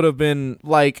Hyatt would have been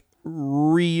like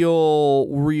real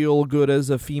good as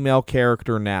a female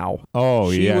character now.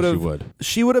 Oh, she would.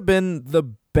 She would have been the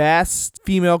best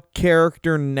female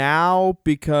character now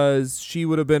because she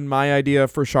would have been my idea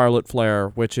for Charlotte Flair,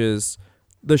 which is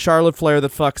the Charlotte Flair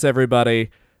that fucks everybody,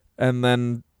 and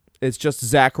then it's just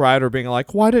Zack Ryder being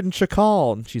like, why didn't you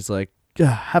call? And she's like,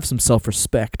 have some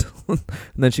self-respect. And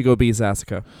then she go be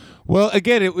Asuka. Well,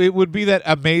 again, it would be that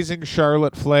amazing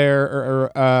Charlotte Flair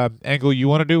or angle you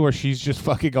want to do where she's just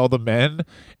fucking all the men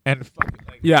and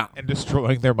fucking and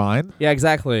destroying their mind. Yeah,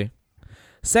 exactly.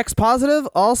 Sex positive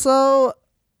also.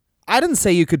 I didn't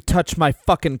say you could touch my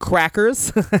fucking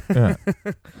crackers. Yeah.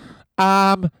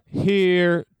 I'm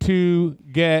here to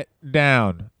get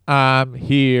down. I'm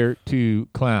here to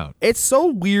clown. It's so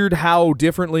weird how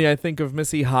differently I think of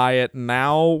Missy Hyatt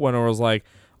now when it was like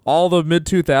all the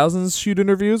mid-2000s shoot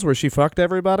interviews where she fucked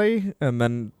everybody, and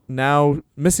then now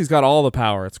Missy's got all the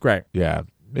power. It's great. Yeah.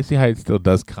 Missy Hyatt still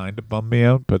does kind of bum me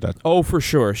out, but that's... Oh, for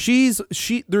sure.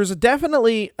 There's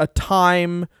definitely a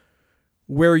time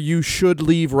where you should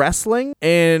leave wrestling,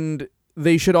 and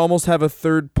they should almost have a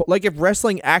third... Like, if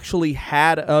wrestling actually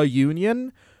had a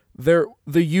union... the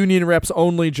union rep's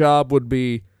only job would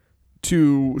be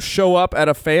to show up at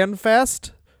a fan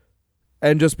fest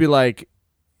and just be like,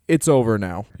 it's over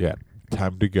now. Yeah,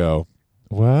 time to go.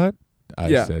 What? I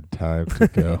said time to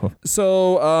go.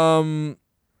 So,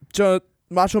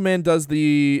 Macho Man does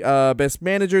the best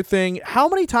manager thing. How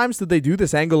many times did they do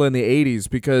this angle in the 80s?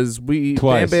 Because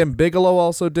Twice. Bam Bam Bigelow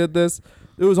also did this.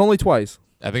 It was only twice.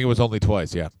 I think it was only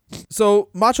twice, yeah. So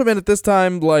Macho Man at this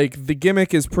time, like, the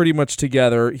gimmick is pretty much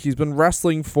together. He's been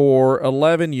wrestling for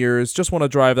 11 years. Just want to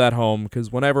drive that home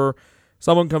because whenever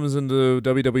someone comes into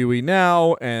WWE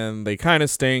now and they kind of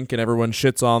stink and everyone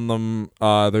shits on them,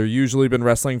 they're usually been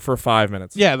wrestling for 5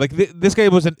 minutes. Yeah, like this guy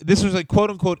this was like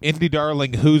quote-unquote indie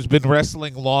darling who's been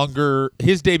wrestling longer.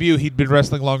 His debut, he'd been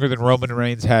wrestling longer than Roman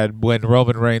Reigns had when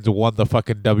Roman Reigns won the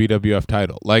fucking WWF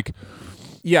title. Like...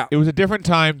 Yeah. It was a different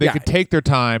time. They could take their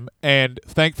time, and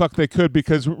thank fuck they could,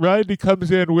 because Randy comes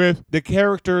in with the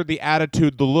character, the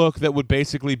attitude, the look that would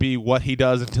basically be what he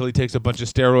does until he takes a bunch of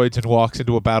steroids and walks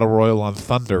into a battle royal on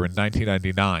Thunder in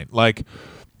 1999. Like,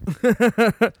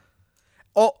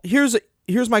 oh, here's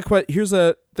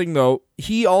a thing though.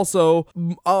 He also,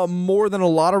 more than a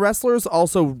lot of wrestlers,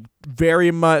 also very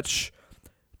much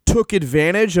took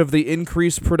advantage of the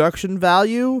increased production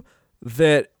value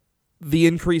that the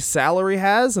increased salary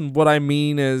has. And what I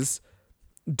mean is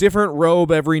different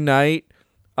robe every night.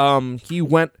 He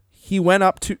went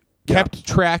up to kept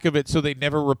track of it so they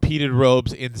never repeated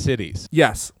robes in cities.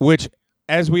 Yes. Which,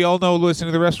 as we all know, listening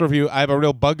to the Wrestle Review, I have a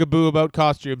real bugaboo about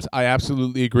costumes. I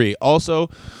absolutely agree. Also,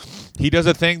 he does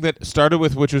a thing that started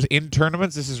with, which was in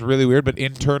tournaments. This is really weird, but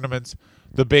in tournaments,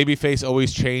 the babyface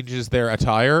always changes their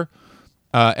attire.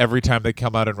 Every time they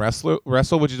come out and wrestle,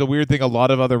 which is a weird thing a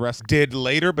lot of other wrestlers did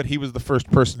later, but he was the first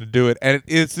person to do it. And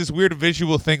it's this weird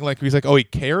visual thing, like he's like, oh, he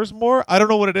cares more? I don't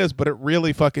know what it is, but it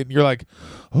really fucking, you're like,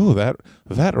 oh, that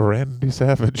Randy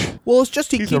Savage. Well, it's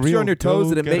just he He's keeps you on your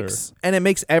toes, and go-getter. it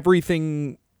makes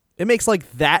everything, it makes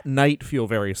like that night feel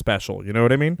very special. You know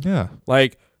what I mean? Yeah.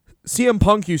 Like, CM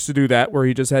Punk used to do that, where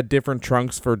he just had different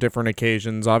trunks for different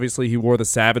occasions. Obviously, he wore the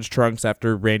Savage trunks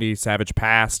after Randy Savage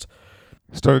passed.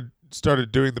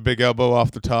 Started doing the big elbow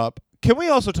off the top. Can we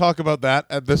also talk about that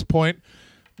at this point?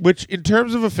 Which, in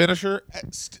terms of a finisher,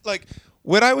 like,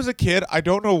 when I was a kid, I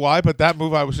don't know why, but that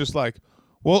move I was just like,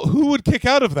 well, who would kick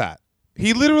out of that?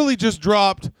 He literally just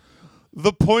dropped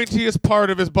the pointiest part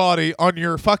of his body on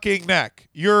your fucking neck.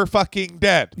 You're fucking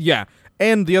dead. Yeah.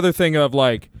 And the other thing of,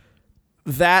 like,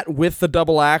 that with the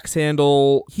double axe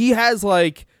handle, he has,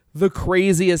 like, the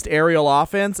craziest aerial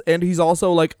offense, and he's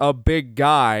also, like, a big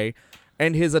guy.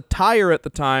 And his attire at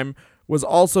the time was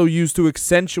also used to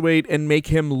accentuate and make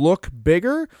him look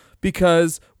bigger,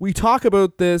 because we talk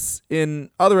about this in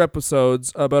other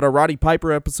episodes, about our Roddy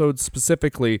Piper episodes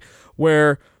specifically,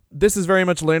 where this is very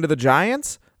much Land of the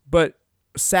Giants, but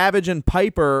Savage and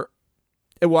Piper,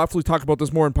 and we'll absolutely talk about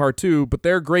this more in part 2, but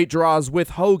they're great draws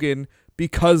with Hogan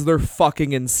because they're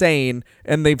fucking insane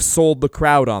and they've sold the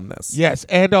crowd on this. Yes,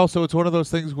 and also it's one of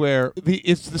those things where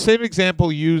it's the same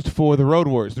example used for the Road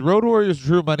Warriors. The Road Warriors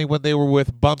drew money when they were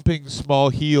with bumping small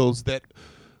heels that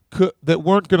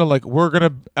weren't gonna, like, we're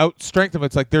gonna out-strength them.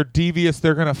 It's like they're devious.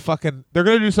 They're gonna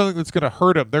do something that's gonna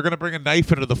hurt them. They're gonna bring a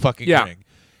knife into the fucking ring.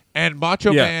 And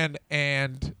Macho Man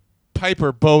and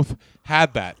Piper both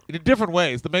had that in different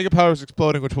ways. The Mega Powers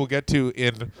Exploding, which we'll get to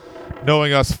in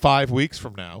Knowing Us 5 weeks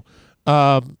from now.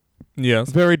 Yes.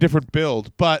 Very different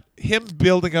build, but him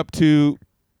building up to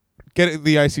getting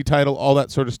the IC title, all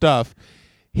that sort of stuff,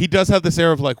 he does have this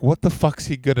air of, like, what the fuck's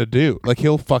he gonna do? Like,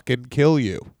 he'll fucking kill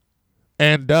you.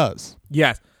 And does.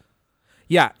 Yes.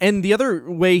 Yeah, and the other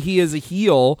way he is a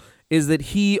heel is that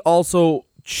he also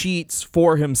cheats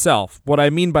for himself. What I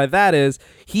mean by that is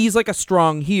he's like a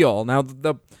strong heel. Now,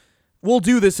 we'll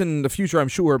do this in the future, I'm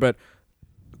sure, but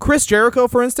Chris Jericho,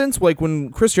 for instance, like when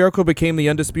Chris Jericho became the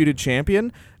undisputed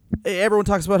champion, everyone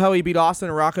talks about how he beat Austin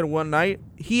and Rock in one night.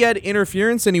 He had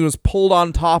interference and he was pulled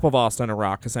on top of Austin and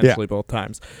Rock essentially both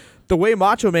times. The way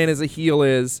Macho Man is a heel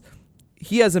is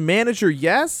he has a manager,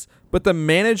 yes, but the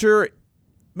manager,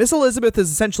 Miss Elizabeth, is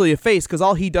essentially a face because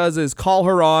all he does is call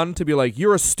her on to be like,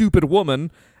 you're a stupid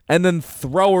woman, and then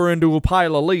throw her into a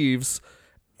pile of leaves.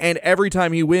 and every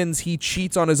time he wins, he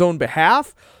cheats on his own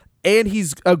behalf. And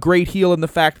he's a great heel in the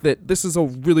fact that this is a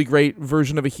really great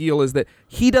version of a heel, is that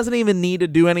he doesn't even need to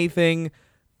do anything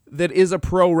that is a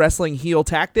pro wrestling heel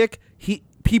tactic.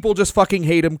 People just fucking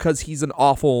hate him because he's an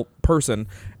awful person.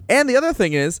 And the other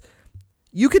thing is,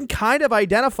 you can kind of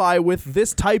identify with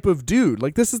this type of dude.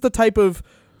 Like, this is the type of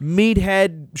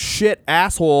meathead shit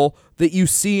asshole that you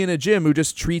see in a gym who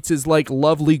just treats his, like,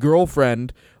 lovely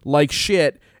girlfriend like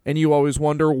shit, and you always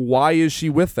wonder, why is she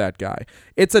with that guy?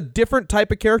 It's a different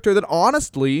type of character that,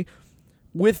 honestly,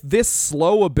 with this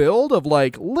slow a build of,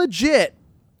 like, legit,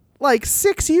 like,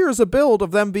 6 years of build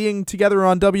of them being together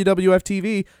on WWF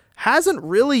TV, hasn't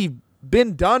really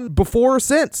been done before or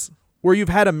since, where you've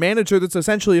had a manager that's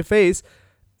essentially a face,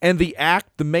 and the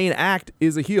main act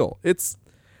is a heel. It's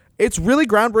really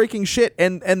groundbreaking shit,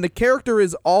 and the character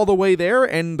is all the way there,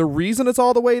 and the reason it's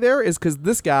all the way there is because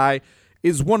this guy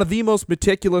is one of the most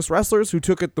meticulous wrestlers who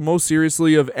took it the most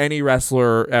seriously of any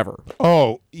wrestler ever.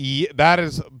 Oh, that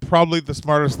is probably the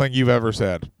smartest thing you've ever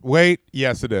said. Wait,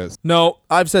 yes, it is. No,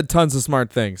 I've said tons of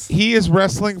smart things. He is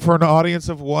wrestling for an audience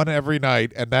of one every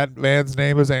night, and that man's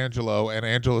name is Angelo. And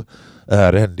Angelo,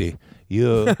 Randy,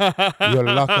 your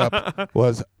lockup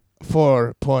was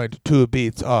 4.2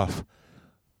 beats off.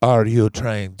 Are you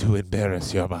trying to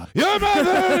embarrass your mom? Your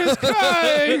mother is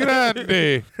crying,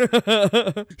 Randy.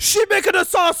 She making the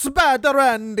sauce bad,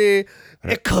 Randy.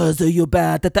 Because you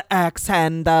bad at the axe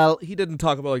handle. He didn't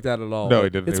talk about like that at all. No,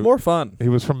 he didn't. It's more fun. He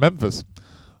was from Memphis.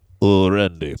 Oh,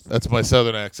 Randy. That's my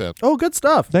southern accent. Oh, good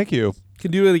stuff. Thank you.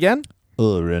 Can you do it again?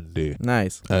 Oh, Randy.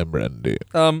 Nice. I'm Randy.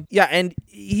 Yeah, and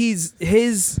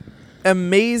his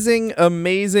amazing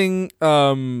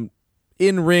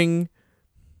in-ring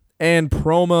and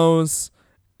promos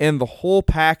and the whole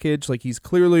package, like, he's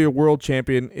clearly a world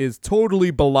champion, is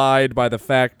totally belied by the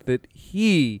fact that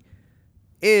he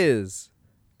is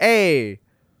a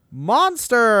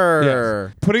monster.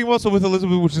 Yes. Putting him also with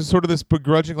Elizabeth, which is sort of this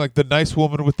begrudging, like, the nice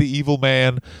woman with the evil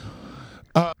man.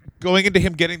 Going into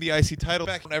him getting the IC title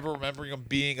back, never remembering him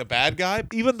being a bad guy.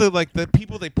 Even the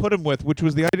people they put him with, which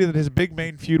was the idea that his big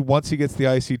main feud once he gets the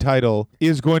IC title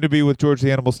is going to be with George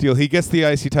the Animal Steel. He gets the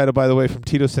IC title, by the way, from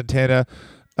Tito Santana.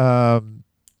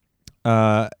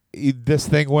 This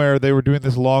thing where they were doing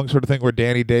this long sort of thing where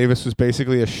Danny Davis was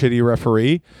basically a shitty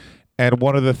referee. And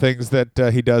one of the things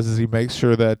that he does is he makes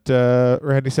sure that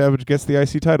Randy Savage gets the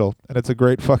IC title. And it's a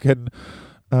great fucking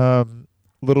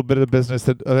little bit of business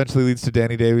that eventually leads to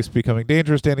Danny Davis becoming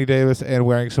Dangerous Danny Davis and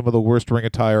wearing some of the worst ring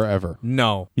attire ever.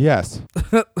 No. Yes.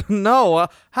 No.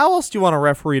 How else do you want a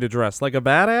referee to dress? Like a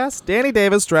badass? Danny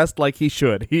Davis dressed like he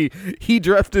should. He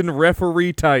dressed in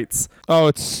referee tights. Oh,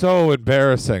 it's so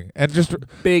embarrassing. And just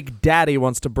Big Daddy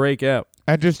wants to break out.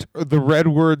 And just the red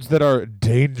words that are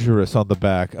dangerous on the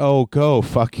back. Oh, go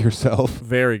fuck yourself.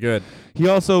 Very good. He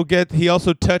also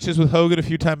touches with Hogan a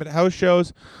few times at house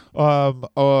shows,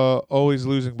 always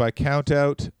losing by count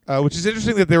out, which is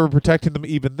interesting that they were protecting them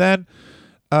even then.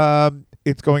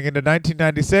 It's going into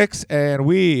 1996, and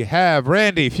we have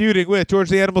Randy feuding with George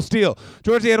the Animal Steel.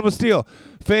 George the Animal Steel,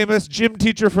 famous gym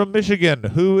teacher from Michigan,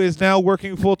 who is now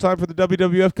working full-time for the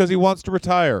WWF because he wants to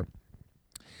retire.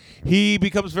 He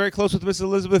becomes very close with Miss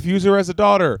Elizabeth, views her as a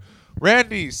daughter.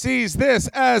 Randy sees this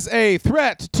as a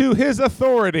threat to his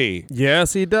authority.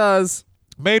 Yes, he does.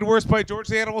 Made worse by George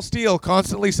the Animal Steel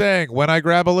constantly saying, when I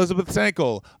grab Elizabeth's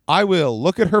ankle, I will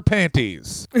look at her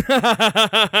panties.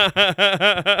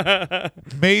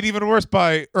 Made even worse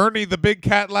by Ernie the Big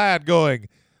Cat Lad going,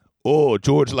 oh,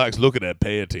 George likes looking at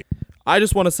panties. I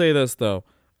just want to say this, though.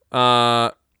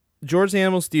 George the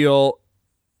Animal Steel,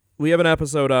 we have an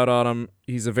episode out on him.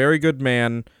 He's a very good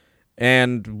man,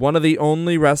 and one of the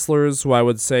only wrestlers who I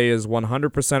would say is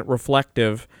 100%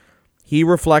 reflective. He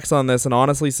reflects on this and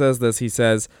honestly says this. He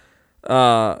says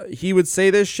he would say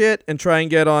this shit and try and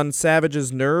get on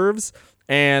Savage's nerves,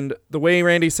 and the way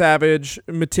Randy Savage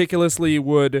meticulously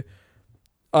would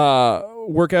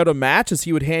work out a match is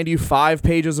he would hand you 5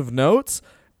 pages of notes,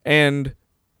 and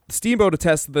Steamboat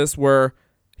attested this, where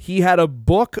he had a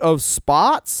book of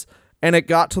spots, and it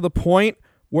got to the point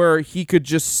where he could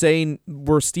just say,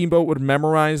 where Steamboat would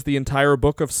memorize the entire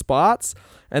book of spots,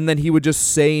 and then he would just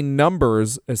say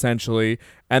numbers, essentially,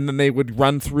 and then they would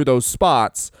run through those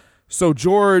spots. So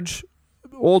George,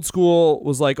 old school,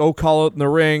 was like, oh, call it in the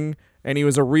ring, and he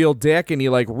was a real dick, and he,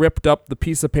 like, ripped up the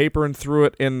piece of paper and threw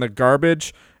it in the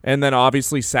garbage, and then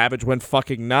obviously Savage went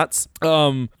fucking nuts.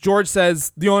 George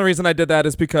says, the only reason I did that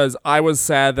is because I was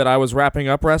sad that I was wrapping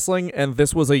up wrestling, and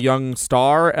this was a young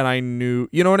star, and I knew,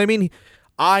 you know what I mean?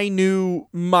 I knew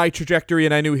my trajectory,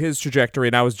 and I knew his trajectory,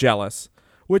 and I was jealous.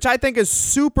 which I think is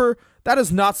super. That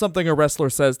is not something a wrestler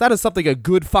says. That is something a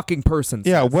good fucking person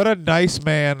says. Yeah, what a nice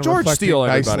man. George reflecting Steele,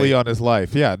 nicely everybody. on his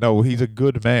life. Yeah, no, he's a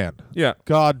good man. Yeah.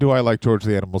 God, do I like George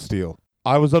the Animal Steele.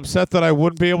 I was upset that I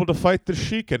wouldn't be able to fight the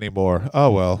Sheik anymore.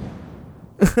 Oh, well.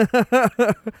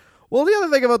 Well, the other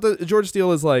thing about the George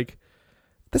Steele is like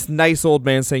this nice old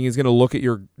man saying he's going to look at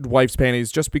your wife's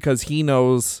panties just because he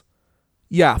knows,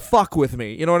 yeah, fuck with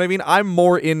me. You know what I mean? I'm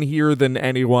more in here than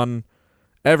anyone.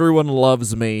 Everyone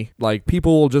loves me. Like,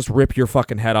 people will just rip your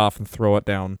fucking head off and throw it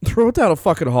down. Throw it down a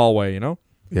fucking hallway, you know?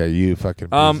 Yeah, you fucking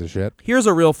piece of shit. Here's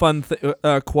a real fun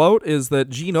quote is that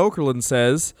Gene Okerlund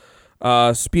says,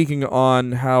 speaking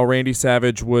on how Randy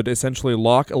Savage would essentially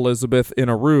lock Elizabeth in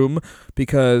a room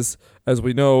because, as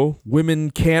we know, women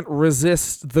can't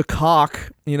resist the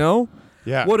cock, you know?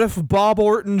 Yeah. What if Bob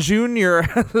Orton Jr.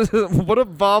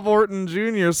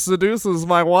 Seduces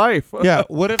my wife? Yeah,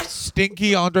 what if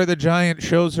Stinky Andre the Giant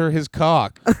shows her his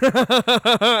cock?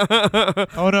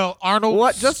 Oh, no, Arnold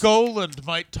Skoland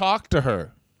might talk to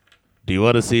her. Do you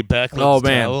want to see Backlund's Oh,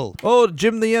 man. towel? Oh,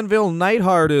 Jim the Anvil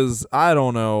Neidhart is, I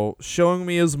don't know, showing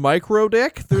me his micro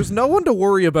dick. There's no one to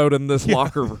worry about in this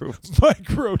locker room.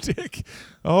 Micro dick.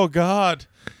 Oh, God.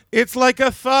 It's like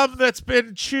a thumb that's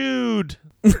been chewed.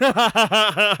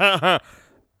 I've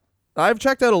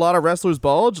checked out a lot of wrestlers'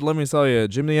 bulge. Let me tell you,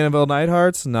 Jim the Anvil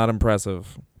Neidhart's not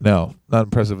impressive. No, not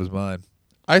impressive as mine.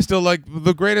 I still like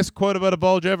the greatest quote about a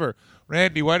bulge ever.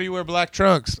 Randy, why do you wear black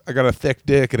trunks? I got a thick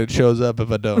dick and it shows up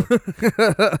if I don't.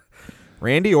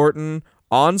 Randy Orton,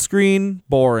 on screen,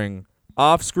 boring.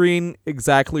 Off screen,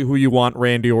 exactly who you want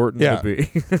Randy Orton to be.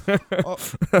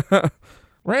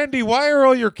 Randy, why are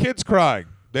all your kids crying?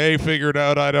 They figured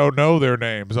out I don't know their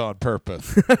names on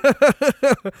purpose.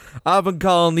 I've been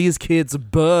calling these kids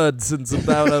Bud since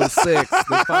about 06.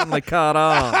 They finally caught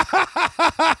on.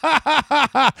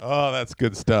 Oh, that's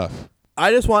good stuff.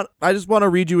 I just want to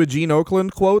read you a Gene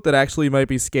Okerlund quote that actually might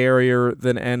be scarier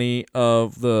than any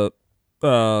of the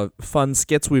fun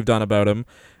skits we've done about him.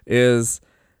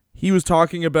 He was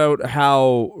talking about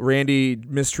how Randy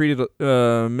mistreated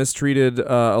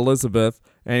Elizabeth,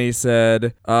 and he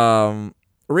said,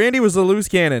 Randy was a loose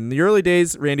cannon. In the early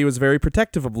days, Randy was very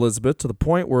protective of Elizabeth to the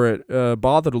point where it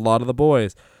bothered a lot of the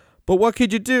boys. But what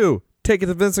could you do? Take it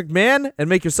to Vince McMahon and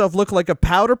make yourself look like a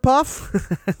powder puff?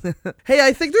 Hey,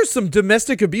 I think there's some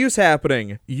domestic abuse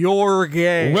happening. You're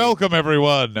gay. Welcome,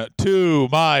 everyone, to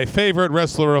my favorite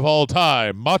wrestler of all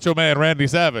time, Macho Man Randy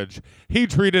Savage. He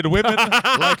treated women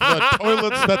like the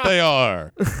toilets that they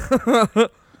are.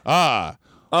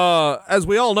 As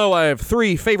we all know, I have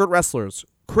 3 favorite wrestlers.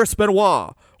 Chris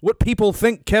Benoit, what people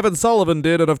think Kevin Sullivan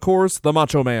did, and of course, the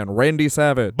Macho Man, Randy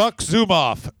Savage. Buck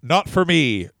Zumoff, not for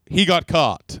me. He got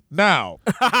caught. Now. I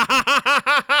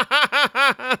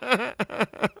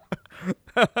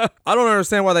don't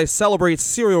understand why they celebrate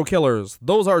serial killers.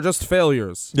 Those are just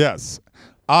failures. Yes,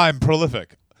 I'm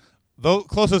prolific. The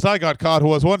closest I got caught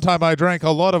was one time I drank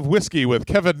a lot of whiskey with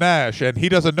Kevin Nash, and he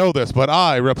doesn't know this, but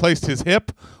I replaced his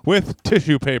hip with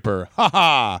tissue paper. Ha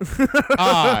ha!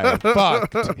 I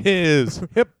fucked his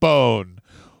hip bone.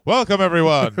 Welcome,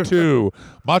 everyone, to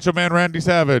Macho Man Randy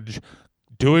Savage,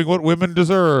 doing what women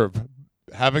deserve,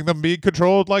 having them be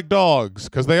controlled like dogs,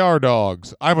 because they are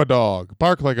dogs. I'm a dog.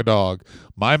 Bark like a dog.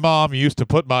 My mom used to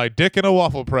put my dick in a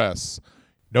waffle press.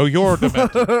 No, you're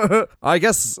demented. I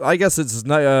guess it's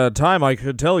time I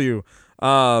could tell you.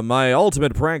 My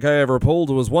ultimate prank I ever pulled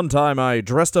was one time I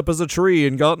dressed up as a tree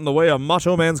and got in the way of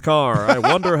Macho Man's car. I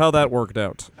wonder how that worked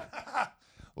out.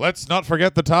 Let's not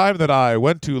forget the time that I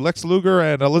went to Lex Luger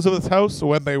and Elizabeth's house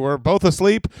when they were both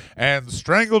asleep and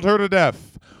strangled her to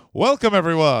death. Welcome,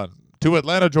 everyone, to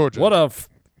Atlanta, Georgia.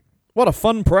 What a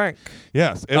fun prank.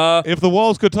 Yes. If the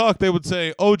walls could talk, they would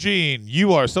say, "Oh, Gene,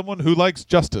 you are someone who likes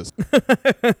justice."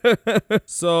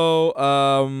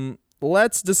 So,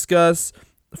 let's discuss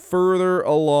further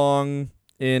along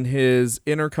in his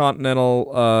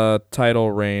Intercontinental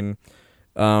title reign.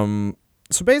 So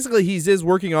basically, he is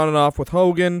working on and off with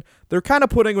Hogan. They're kind of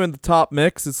putting him in the top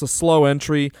mix. It's a slow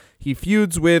entry. He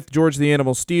feuds with George the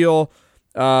Animal Steele.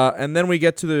 And then we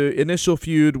get to the initial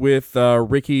feud with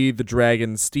Ricky the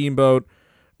Dragon Steamboat.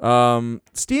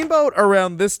 Steamboat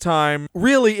around this time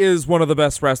really is one of the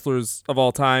best wrestlers of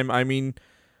all time. I mean,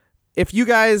 if you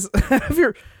guys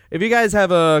if you guys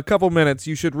have a couple minutes,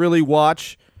 you should really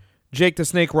watch Jake the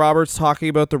Snake Roberts talking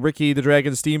about the Ricky the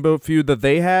Dragon Steamboat feud that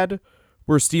they had,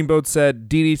 where Steamboat said,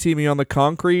 "DDT me on the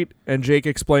concrete," and Jake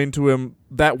explained to him,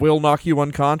 "That will knock you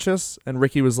unconscious," and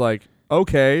Ricky was like,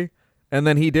 "Okay," and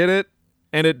then he did it.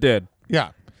 And it did.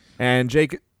 Yeah. And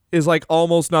Jake is like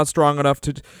almost not strong enough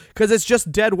to, because it's just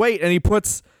dead weight. And he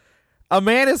puts, A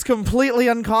man is completely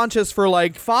unconscious for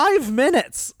like 5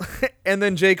 minutes. And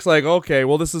then Jake's like, okay,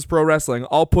 well, this is pro wrestling.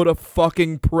 I'll put a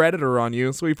fucking predator on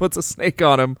you. So he puts a snake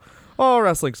on him. Oh,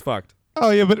 wrestling's fucked. Oh,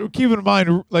 yeah, but keep in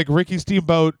mind, like, Ricky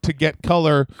Steamboat, to get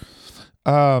color,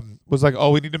 was like,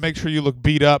 oh, we need to make sure you look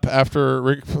beat up after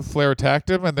Ric Flair attacked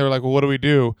him. And they were like, well, what do we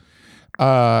do?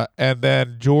 And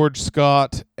then George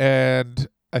Scott and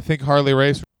I think Harley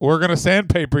Race, we're going to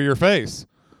sandpaper your face.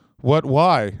 What?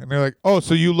 Why? And they're like, oh,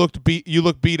 so you look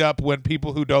beat up when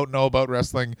people who don't know about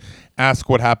wrestling ask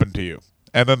what happened to you.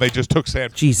 And then they just took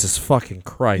sand. Jesus fucking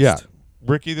Christ. Yeah.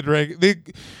 Ricky the Dragon.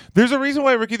 There's a reason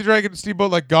why Ricky the Dragon Steamboat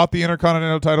like got the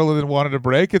Intercontinental title and then wanted to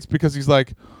break. It's because he's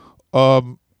like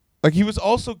he was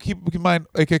also, keep in mind,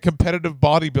 like a competitive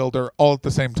bodybuilder all at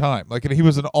the same time. Like, and he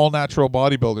was an all-natural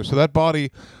bodybuilder. So that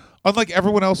body, unlike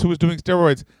everyone else who was doing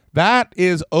steroids, that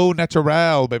is au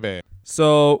natural, baby.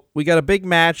 So we got a big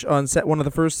match on one of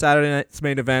the first Saturday night's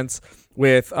main events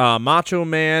with Macho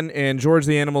Man and George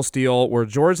the Animal Steel, where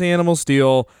George the Animal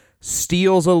Steel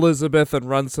steals Elizabeth and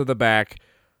runs to the back.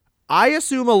 I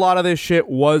assume a lot of this shit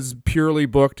was purely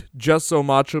booked just so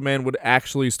Macho Man would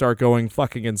actually start going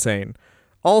fucking insane.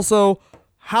 Also,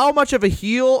 how much of a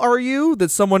heel are you that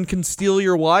someone can steal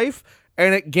your wife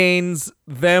and it gains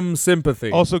them sympathy?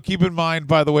 Also, keep in mind,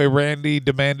 by the way, Randy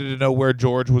demanded to know where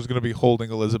George was going to be holding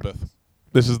Elizabeth.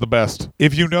 This is the best.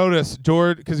 If you notice,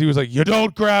 George, because he was like, you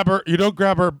don't grab her,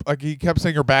 like he kept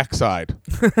saying her backside.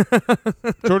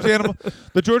 George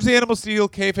the Animal Steel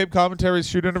kayfabe commentaries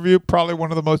shoot interview, probably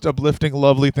one of the most uplifting,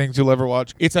 lovely things you'll ever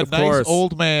watch. It's a nice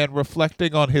old man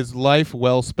reflecting on his life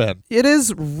well spent. It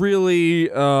is really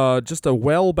just a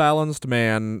well-balanced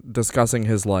man discussing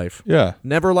his life. Yeah.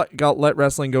 Never let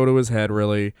wrestling go to his head,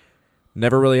 really.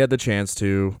 Never really had the chance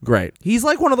to. Great. He's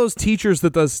like one of those teachers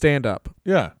that does stand-up.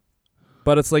 Yeah.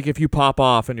 But it's like if you pop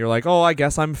off and you're like, oh, I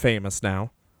guess I'm famous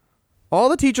now. All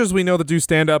the teachers we know that do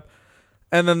stand-up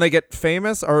and then they get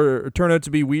famous or turn out to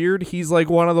be weird, he's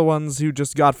like one of the ones who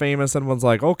just got famous and was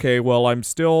like, okay, well, I'm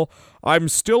still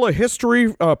a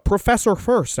history professor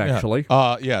first, actually.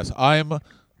 Yeah. Yes, I'm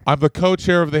the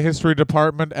co-chair of the history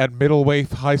department at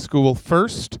Middleweight High School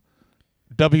first,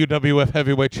 WWF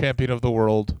heavyweight champion of the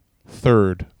world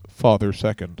third, father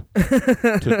second.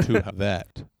 to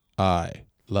that I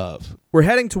love. We're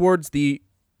heading towards the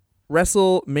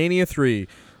WrestleMania 3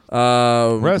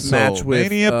 match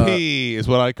with... WrestleMania P is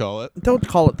what I call it. Don't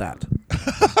call it that.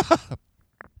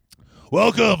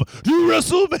 Welcome to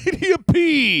WrestleMania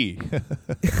P.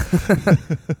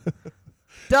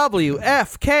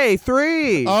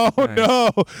 WFK3. Oh,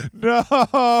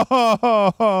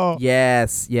 no.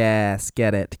 Yes,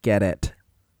 get it.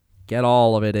 Get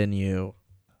all of it in you.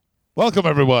 Welcome,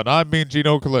 everyone. I'm Mean Gene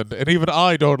Okerlund, and even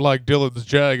I don't like Dylan's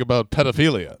jag about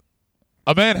pedophilia.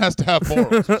 A man has to have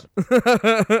morals.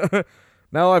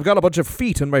 Now I've got a bunch of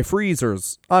feet in my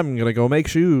freezers. I'm going to go make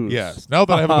shoes. Yes. Now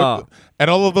that I have and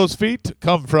all of those feet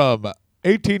come from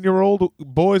 18-year-old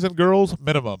boys and girls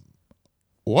minimum.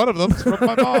 One of them's from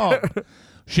my mom.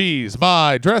 She's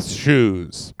my dress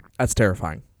shoes. That's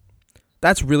terrifying.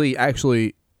 That's really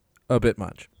actually a bit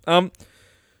much.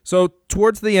 So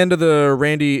towards the end of the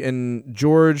Randy and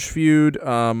George feud,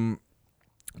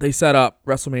 they set up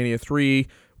WrestleMania 3,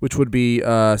 which would be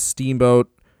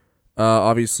Steamboat,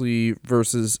 obviously,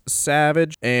 versus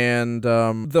Savage. And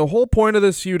the whole point of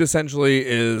this feud essentially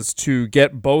is to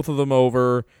get both of them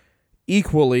over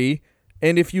equally.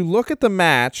 And if you look at the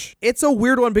match, it's a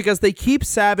weird one because they keep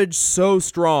Savage so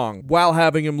strong while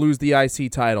having him lose the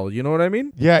IC title. You know what I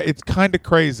mean? Yeah, it's kind of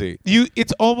crazy.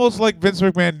 It's almost like Vince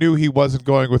McMahon knew he wasn't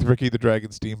going with Ricky the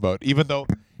Dragon Steamboat, even though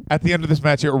at the end of this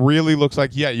match, it really looks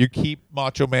like, yeah, you keep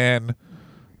Macho Man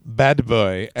bad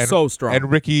boy. And, so strong.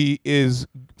 And Ricky is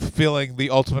filling the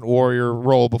Ultimate Warrior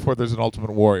role before there's an Ultimate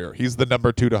Warrior. He's the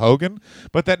number 2 to Hogan,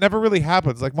 but that never really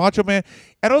happens. Like Macho Man,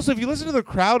 and also if you listen to the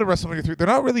crowd at WrestleMania 3, they're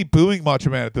not really booing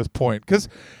Macho Man at this point, because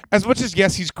as much as,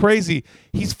 yes, he's crazy,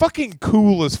 he's fucking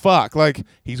cool as fuck. Like,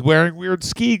 he's wearing weird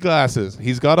ski glasses.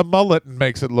 He's got a mullet and he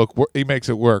makes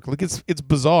it work. Like, it's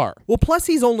bizarre. Well, plus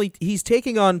he's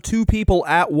taking on 2 people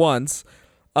at once.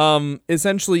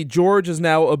 Essentially, George is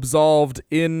now absolved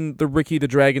in the Ricky the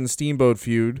Dragon Steamboat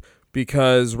feud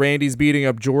because Randy's beating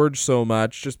up George so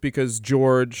much just because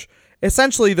George...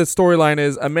 Essentially, the storyline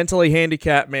is a mentally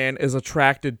handicapped man is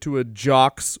attracted to a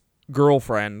jock's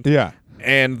girlfriend. Yeah.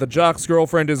 And the jock's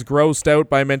girlfriend is grossed out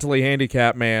by mentally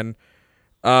handicapped man,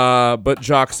 but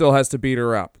Jock still has to beat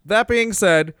her up. That being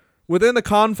said, within the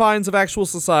confines of actual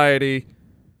society...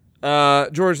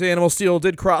 George the Animal Steel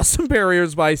did cross some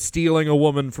barriers by stealing a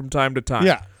woman from time to time.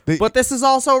 Yeah. But this is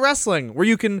also wrestling, where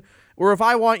you can Or if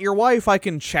I want your wife, I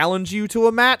can challenge you to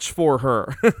a match for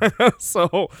her.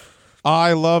 So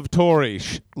I love Tori.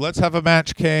 Let's have a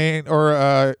match, Kane,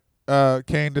 or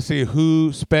Kane, to see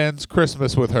who spends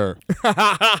Christmas with her.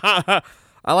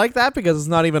 I like that because it's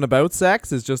not even about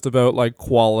sex. It's just about like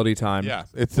quality time. Yeah,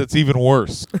 it's even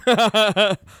worse.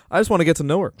 I just want to get to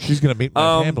know her. She's gonna meet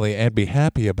my family and be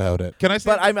happy about it. Can I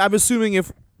say? But I'm assuming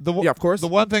if yeah, of course. The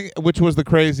one thing which was the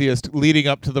craziest leading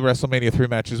up to the WrestleMania 3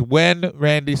 matches, when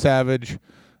Randy Savage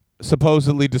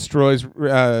supposedly destroys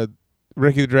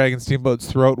Ricky the Dragon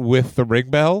Steamboat's throat with the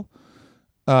ring bell.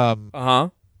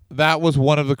 That was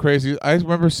one of the craziest. I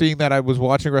remember seeing that. I was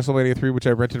watching WrestleMania 3, which I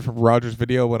rented from Roger's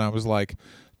Video when I was like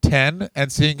 10, and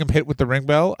seeing him hit with the ring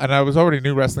bell. And I was already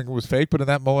knew wrestling was fake, but in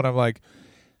that moment, I'm like,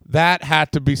 that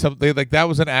had to be something. Like, that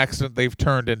was an accident they've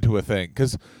turned into a thing.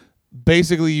 Because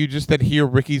basically, you just then hear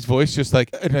Ricky's voice just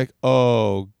like,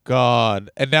 oh, God.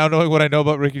 And now knowing what I know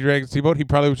about Ricky Dragon Steamboat, he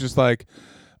probably was just like,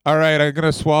 all right, I'm going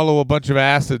to swallow a bunch of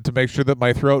acid to make sure that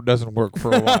my throat doesn't work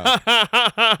for a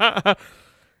while.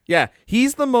 Yeah,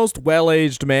 he's the most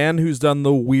well-aged man who's done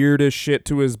the weirdest shit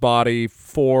to his body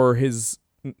for his...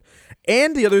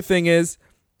 And the other thing is,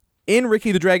 in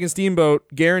Ricky the Dragon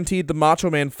Steamboat, guaranteed the Macho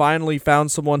Man finally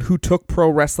found someone who took pro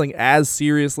wrestling as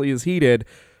seriously as he did.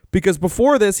 Because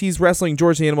before this, he's wrestling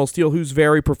George the Animal Steel, who's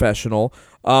very professional.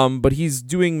 But he's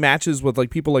doing matches with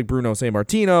like people like Bruno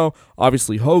Sammartino.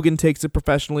 Obviously, Hogan takes it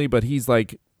professionally, but he's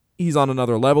on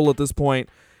another level at this point.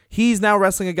 He's now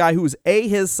wrestling a guy who is A,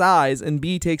 his size, and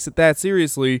B, takes it that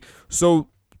seriously. So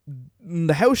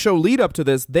the house show lead up to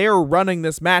this, they're running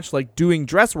this match like doing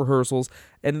dress rehearsals.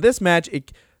 And this match,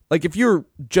 if you're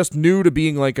just new to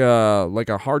being like a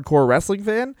hardcore wrestling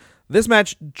fan, this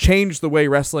match changed the way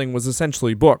wrestling was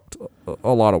essentially booked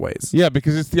a lot of ways. Yeah,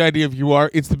 because it's the idea of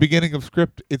it's the beginning of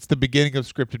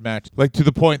scripted match. Like, to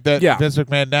the point that Vince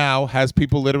McMahon now has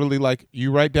people literally like,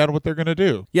 you write down what they're going to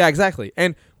do. Yeah, exactly.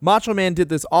 And Macho Man did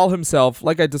this all himself.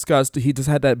 Like I discussed, he just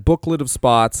had that booklet of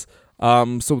spots.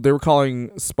 So they were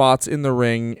calling spots in the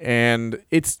ring, and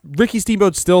Ricky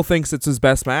Steamboat still thinks it's his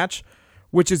best match,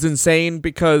 which is insane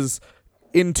because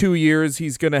in 2 years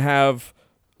he's going to have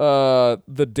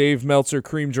the Dave Meltzer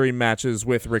Cream Dream matches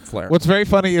with Ric Flair. What's very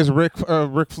funny is Ric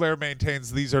Flair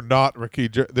maintains these are not Ricky.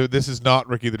 This is not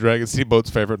Ricky the Dragon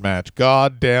Steamboat's favorite match.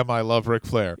 God damn, I love Ric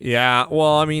Flair. Yeah,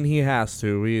 well, I mean, he has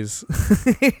to. He's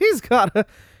gotta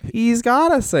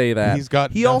say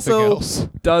that. He also else.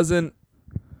 doesn't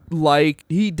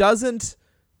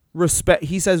respect.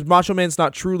 He says Macho Man's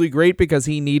not truly great because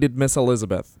he needed Miss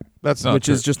Elizabeth. That's not which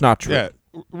true. is just not true. Yeah.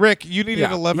 Rick, you needed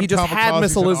 11 He just had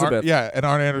Miss Elizabeth. And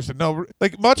Arn Anderson. No,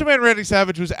 like, Macho Man Randy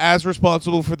Savage was as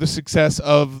responsible for the success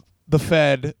of the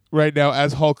Fed right now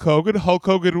as Hulk Hogan. Hulk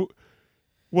Hogan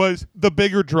was the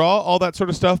bigger draw, all that sort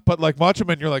of stuff. But like Macho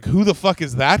Man, you're like, who the fuck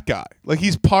is that guy? Like,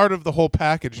 he's part of the whole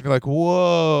package. And you're like,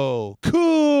 whoa,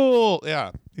 cool.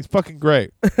 Yeah, he's fucking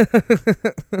great.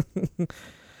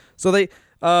 So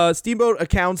Steamboat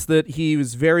accounts that he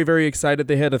was very, very excited.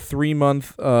 They had a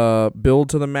 3-month build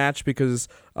to the match because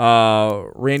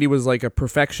Randy was like a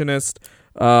perfectionist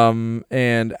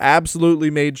and absolutely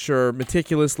made sure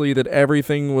meticulously that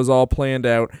everything was all planned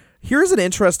out. Here's an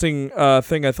interesting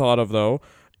thing I thought of, though.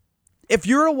 If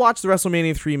you're to watch the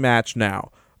WrestleMania 3 match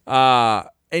now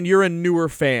and you're a newer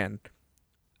fan,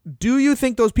 do you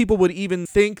think those people would even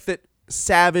think that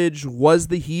Savage was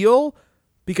the heel?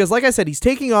 Because, like I said, he's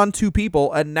taking on 2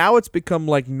 people, and now it's become,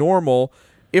 like, normal.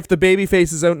 If the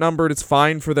babyface is outnumbered, it's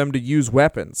fine for them to use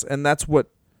weapons. And that's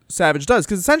what Savage does.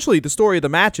 Because, essentially, the story of the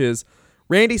match is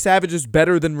Randy Savage is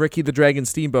better than Ricky the Dragon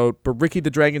Steamboat, but Ricky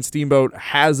the Dragon Steamboat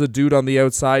has a dude on the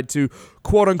outside to,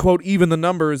 quote-unquote, even the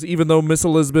numbers, even though Miss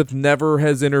Elizabeth never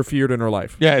has interfered in her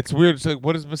life. Yeah, it's weird. It's like,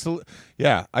 what is Miss Elizabeth?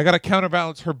 Yeah, I got to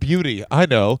counterbalance her beauty. I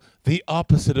know. The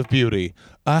opposite of beauty.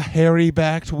 A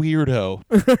hairy-backed weirdo.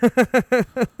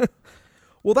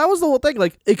 Well, that was the whole thing.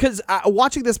 Like, because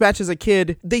watching this match as a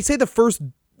kid, they say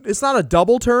it's not a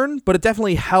double turn, but it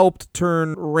definitely helped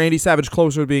turn Randy Savage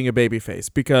closer to being a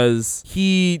babyface because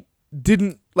he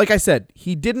didn't, like I said,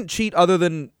 he didn't cheat other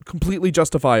than completely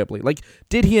justifiably. Like,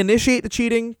 did he initiate the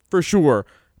cheating? For sure.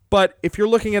 But if you're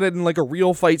looking at it in like a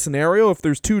real fight scenario, if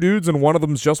there's 2 dudes and one of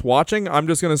them's just watching, I'm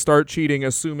just going to start cheating,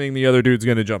 assuming the other dude's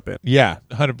going to jump in. Yeah,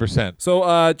 100%.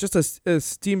 So just a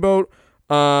Steamboat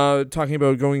talking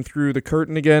about going through the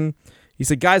curtain again. He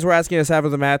said, guys were asking us after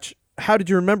the match, how did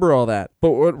you remember all that?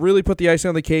 But what really put the icing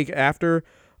on the cake after,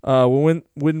 when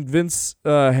Vince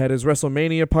had his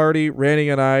WrestleMania party, Randy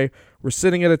and I were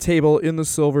sitting at a table in the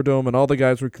Silverdome, and all the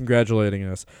guys were congratulating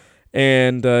us.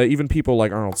 And even people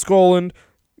like Arnold Skaaland,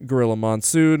 Gorilla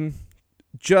Monsoon,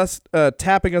 just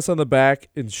tapping us on the back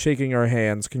and shaking our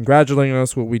hands, congratulating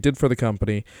us what we did for the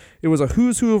company. It was a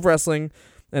who's who of wrestling,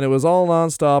 and it was all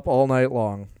nonstop all night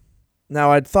long.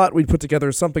 Now, I'd thought we'd put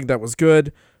together something that was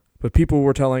good, but people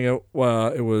were telling it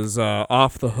was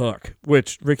off the hook,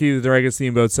 which Ricky the Dragon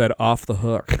Steamboat said off the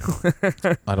hook.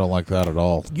 I don't like that at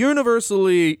all.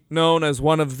 Universally known as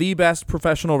one of the best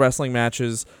professional wrestling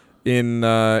matches in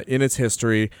its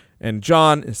history. And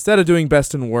John, instead of doing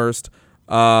best and worst,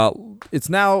 it's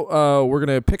now we're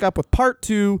going to pick up with part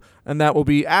 2, and that will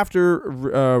be after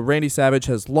Randy Savage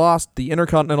has lost the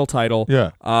Intercontinental title.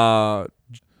 Yeah.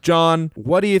 John,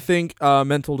 what do you think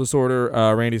mental disorder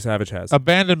Randy Savage has?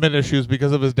 Abandonment issues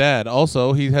because of his dad.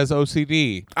 Also, he has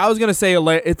OCD. I was going to say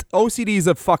it's OCD is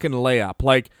a fucking layup.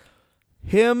 Like,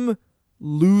 him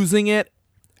losing it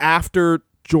after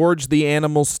George the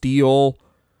Animal Steel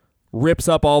rips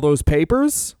up all those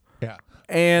papers. Yeah.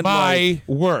 And my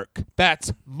work.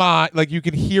 That's my, like, you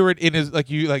can hear it in his,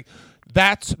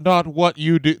 that's not what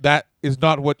you do. That is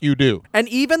not what you do. And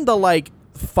even the,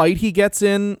 fight he gets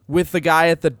in with the guy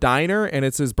at the diner and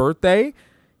it's his birthday,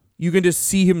 you can just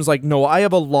see him's like, no, I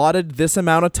have allotted this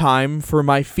amount of time for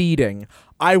my feeding.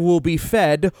 I will be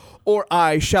fed or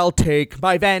I shall take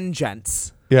my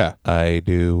vengeance. Yeah. I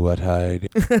do what I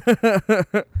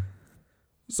do.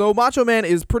 So Macho Man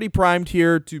is pretty primed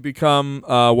here to become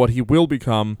what he will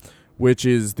become, which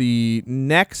is the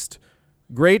next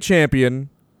great champion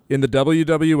in the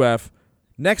WWF.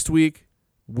 Next week,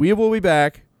 we will be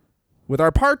back with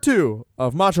our part 2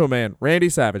 of Macho Man Randy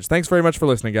Savage. Thanks very much for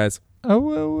listening, guys.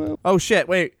 Oh shit,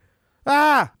 wait.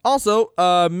 Also,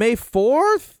 May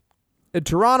 4th in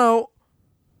Toronto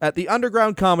at the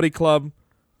Underground Comedy Club.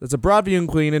 That's a Broadview and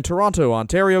Queen in Toronto,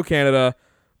 Ontario, Canada.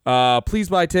 Please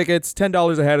buy tickets,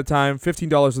 $10 ahead of time,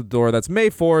 $15 at the door. That's May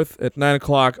 4th at 9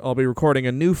 o'clock. I'll be recording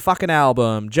a new fucking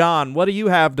album. John, what do you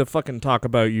have to fucking talk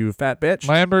about, you fat bitch?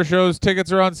 My Ember shows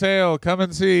tickets are on sale. Come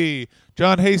and see.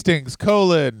 John Hastings,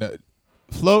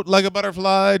 Float like a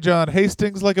butterfly, John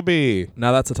Hastings like a bee.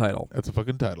 Now that's a title. That's a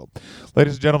fucking title.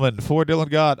 Ladies and gentlemen, for Dylan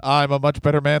Gott, I'm a much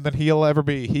better man than he'll ever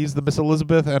be. He's the Miss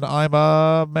Elizabeth, and I'm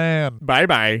a man.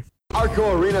 Bye-bye.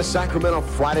 Arco Arena, Sacramento,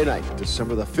 Friday night,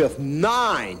 December the 5th.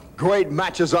 9 great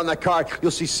matches on the card.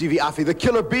 You'll see CV Afi, the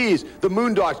Killer Bees, the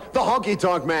Moondogs, the Honky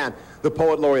Tonk Man, the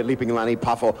Poet Laureate Leaping Lanny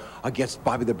Poffo against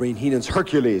Bobby the Brain Heenan's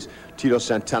Hercules, Tito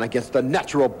Santana against the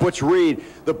Natural Butch Reed,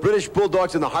 the British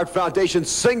Bulldogs and the Hart Foundation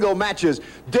single matches,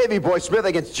 Davey Boy Smith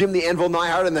against Jim the Anvil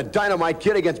Neihart, and the Dynamite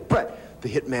Kid against Bret the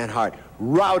Hitman Hart.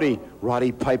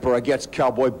 Roddy Piper against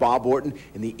Cowboy Bob Orton,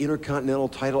 and the Intercontinental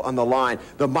title on the line.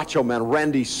 The Macho Man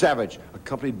Randy Savage,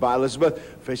 accompanied by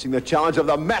Elizabeth, facing the challenge of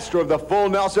the master of the full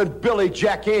Nelson, Billy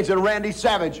Jack Haynes and Randy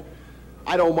Savage.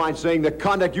 I don't mind saying the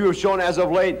conduct you have shown as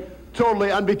of late,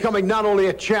 totally unbecoming not only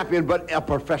a champion, but a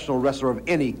professional wrestler of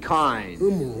any kind.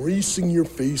 I'm erasing your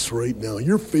face right now.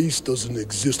 Your face doesn't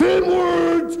exist. 10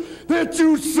 words that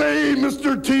you say,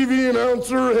 Mr. TV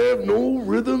announcer, have no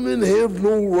rhythm and have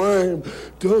no rhyme.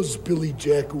 Does Billy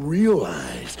Jack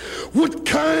realize what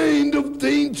kind of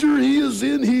danger he is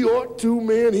in? He ought to,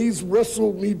 man. He's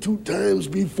wrestled me 2 times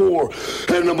before.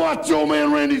 And the Macho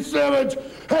Man Randy Savage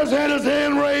has had his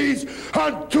hand raised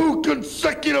on 2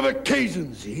 consecutive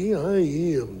occasions. Yeah, I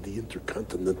am the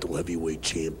Intercontinental Heavyweight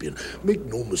Champion. Make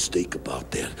no mistake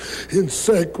about that. And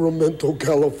Sacramento,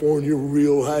 California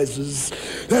realizes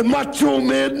that Macho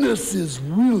Madness is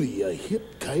really a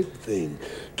hip-type thing.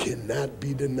 Cannot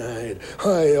be denied.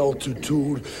 High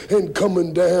altitude and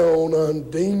coming down on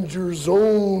danger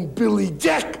zone. Billy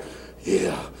Jack.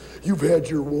 Yeah. You've had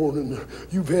your warning.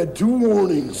 You've had 2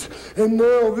 warnings. And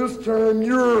now this time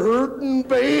you're hurting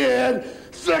bad.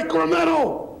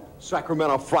 Sacramento,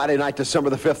 Friday night,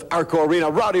 December the 5th, Arco Arena.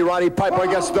 Roddy Piper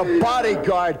against the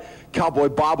Bodyguard. Cowboy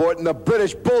Bob Orton, the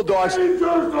British Bulldogs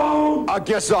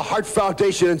against the Hart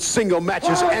Foundation in single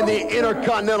matches. And the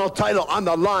Intercontinental title on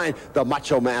the line. The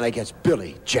Macho Man against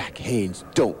Billy Jack Haynes.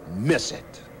 Don't miss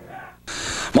it.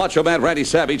 Macho Man Randy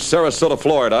Savage, Sarasota,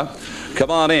 Florida. Come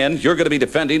on in. You're going to be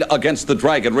defending against the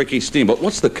Dragon, Ricky Steamboat.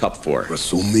 What's the cup for?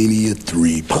 WrestleMania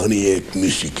 3, Pontiac,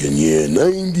 Michigan. Yeah,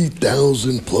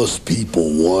 90,000 plus people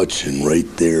watching right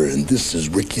there. And this is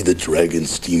Ricky the Dragon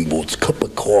Steamboat's cup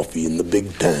of coffee in the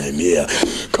big time. Yeah,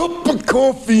 cup of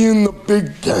coffee in the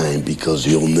big time, because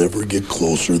he'll never get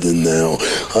closer than now.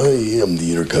 I am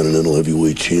the Intercontinental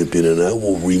Heavyweight Champion, and I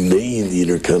will remain the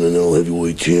Intercontinental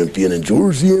Heavyweight Champion. And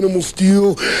George the Animal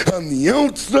Steel on the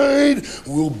outside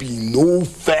will be no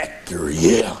factor.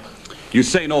 Yeah. You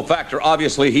say no factor.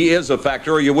 Obviously, he is a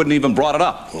factor, or you wouldn't even brought it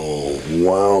up. Oh,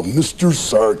 wow, Mr.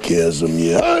 Sarcasm,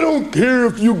 yeah. I don't care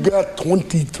if you got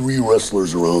 23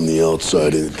 wrestlers around the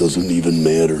outside, and it doesn't even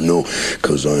matter, no,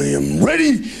 because I am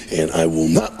ready, and I will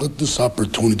not let this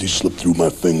opportunity slip through my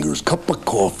fingers. Cup of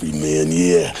coffee, man,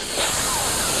 yeah.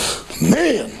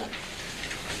 Man.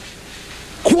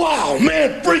 Wow,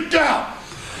 man, freaked out.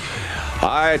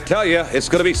 I tell you, it's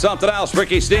going to be something else.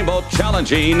 Ricky Steamboat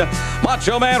challenging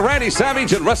Macho Man Randy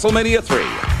Savage at WrestleMania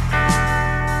 3.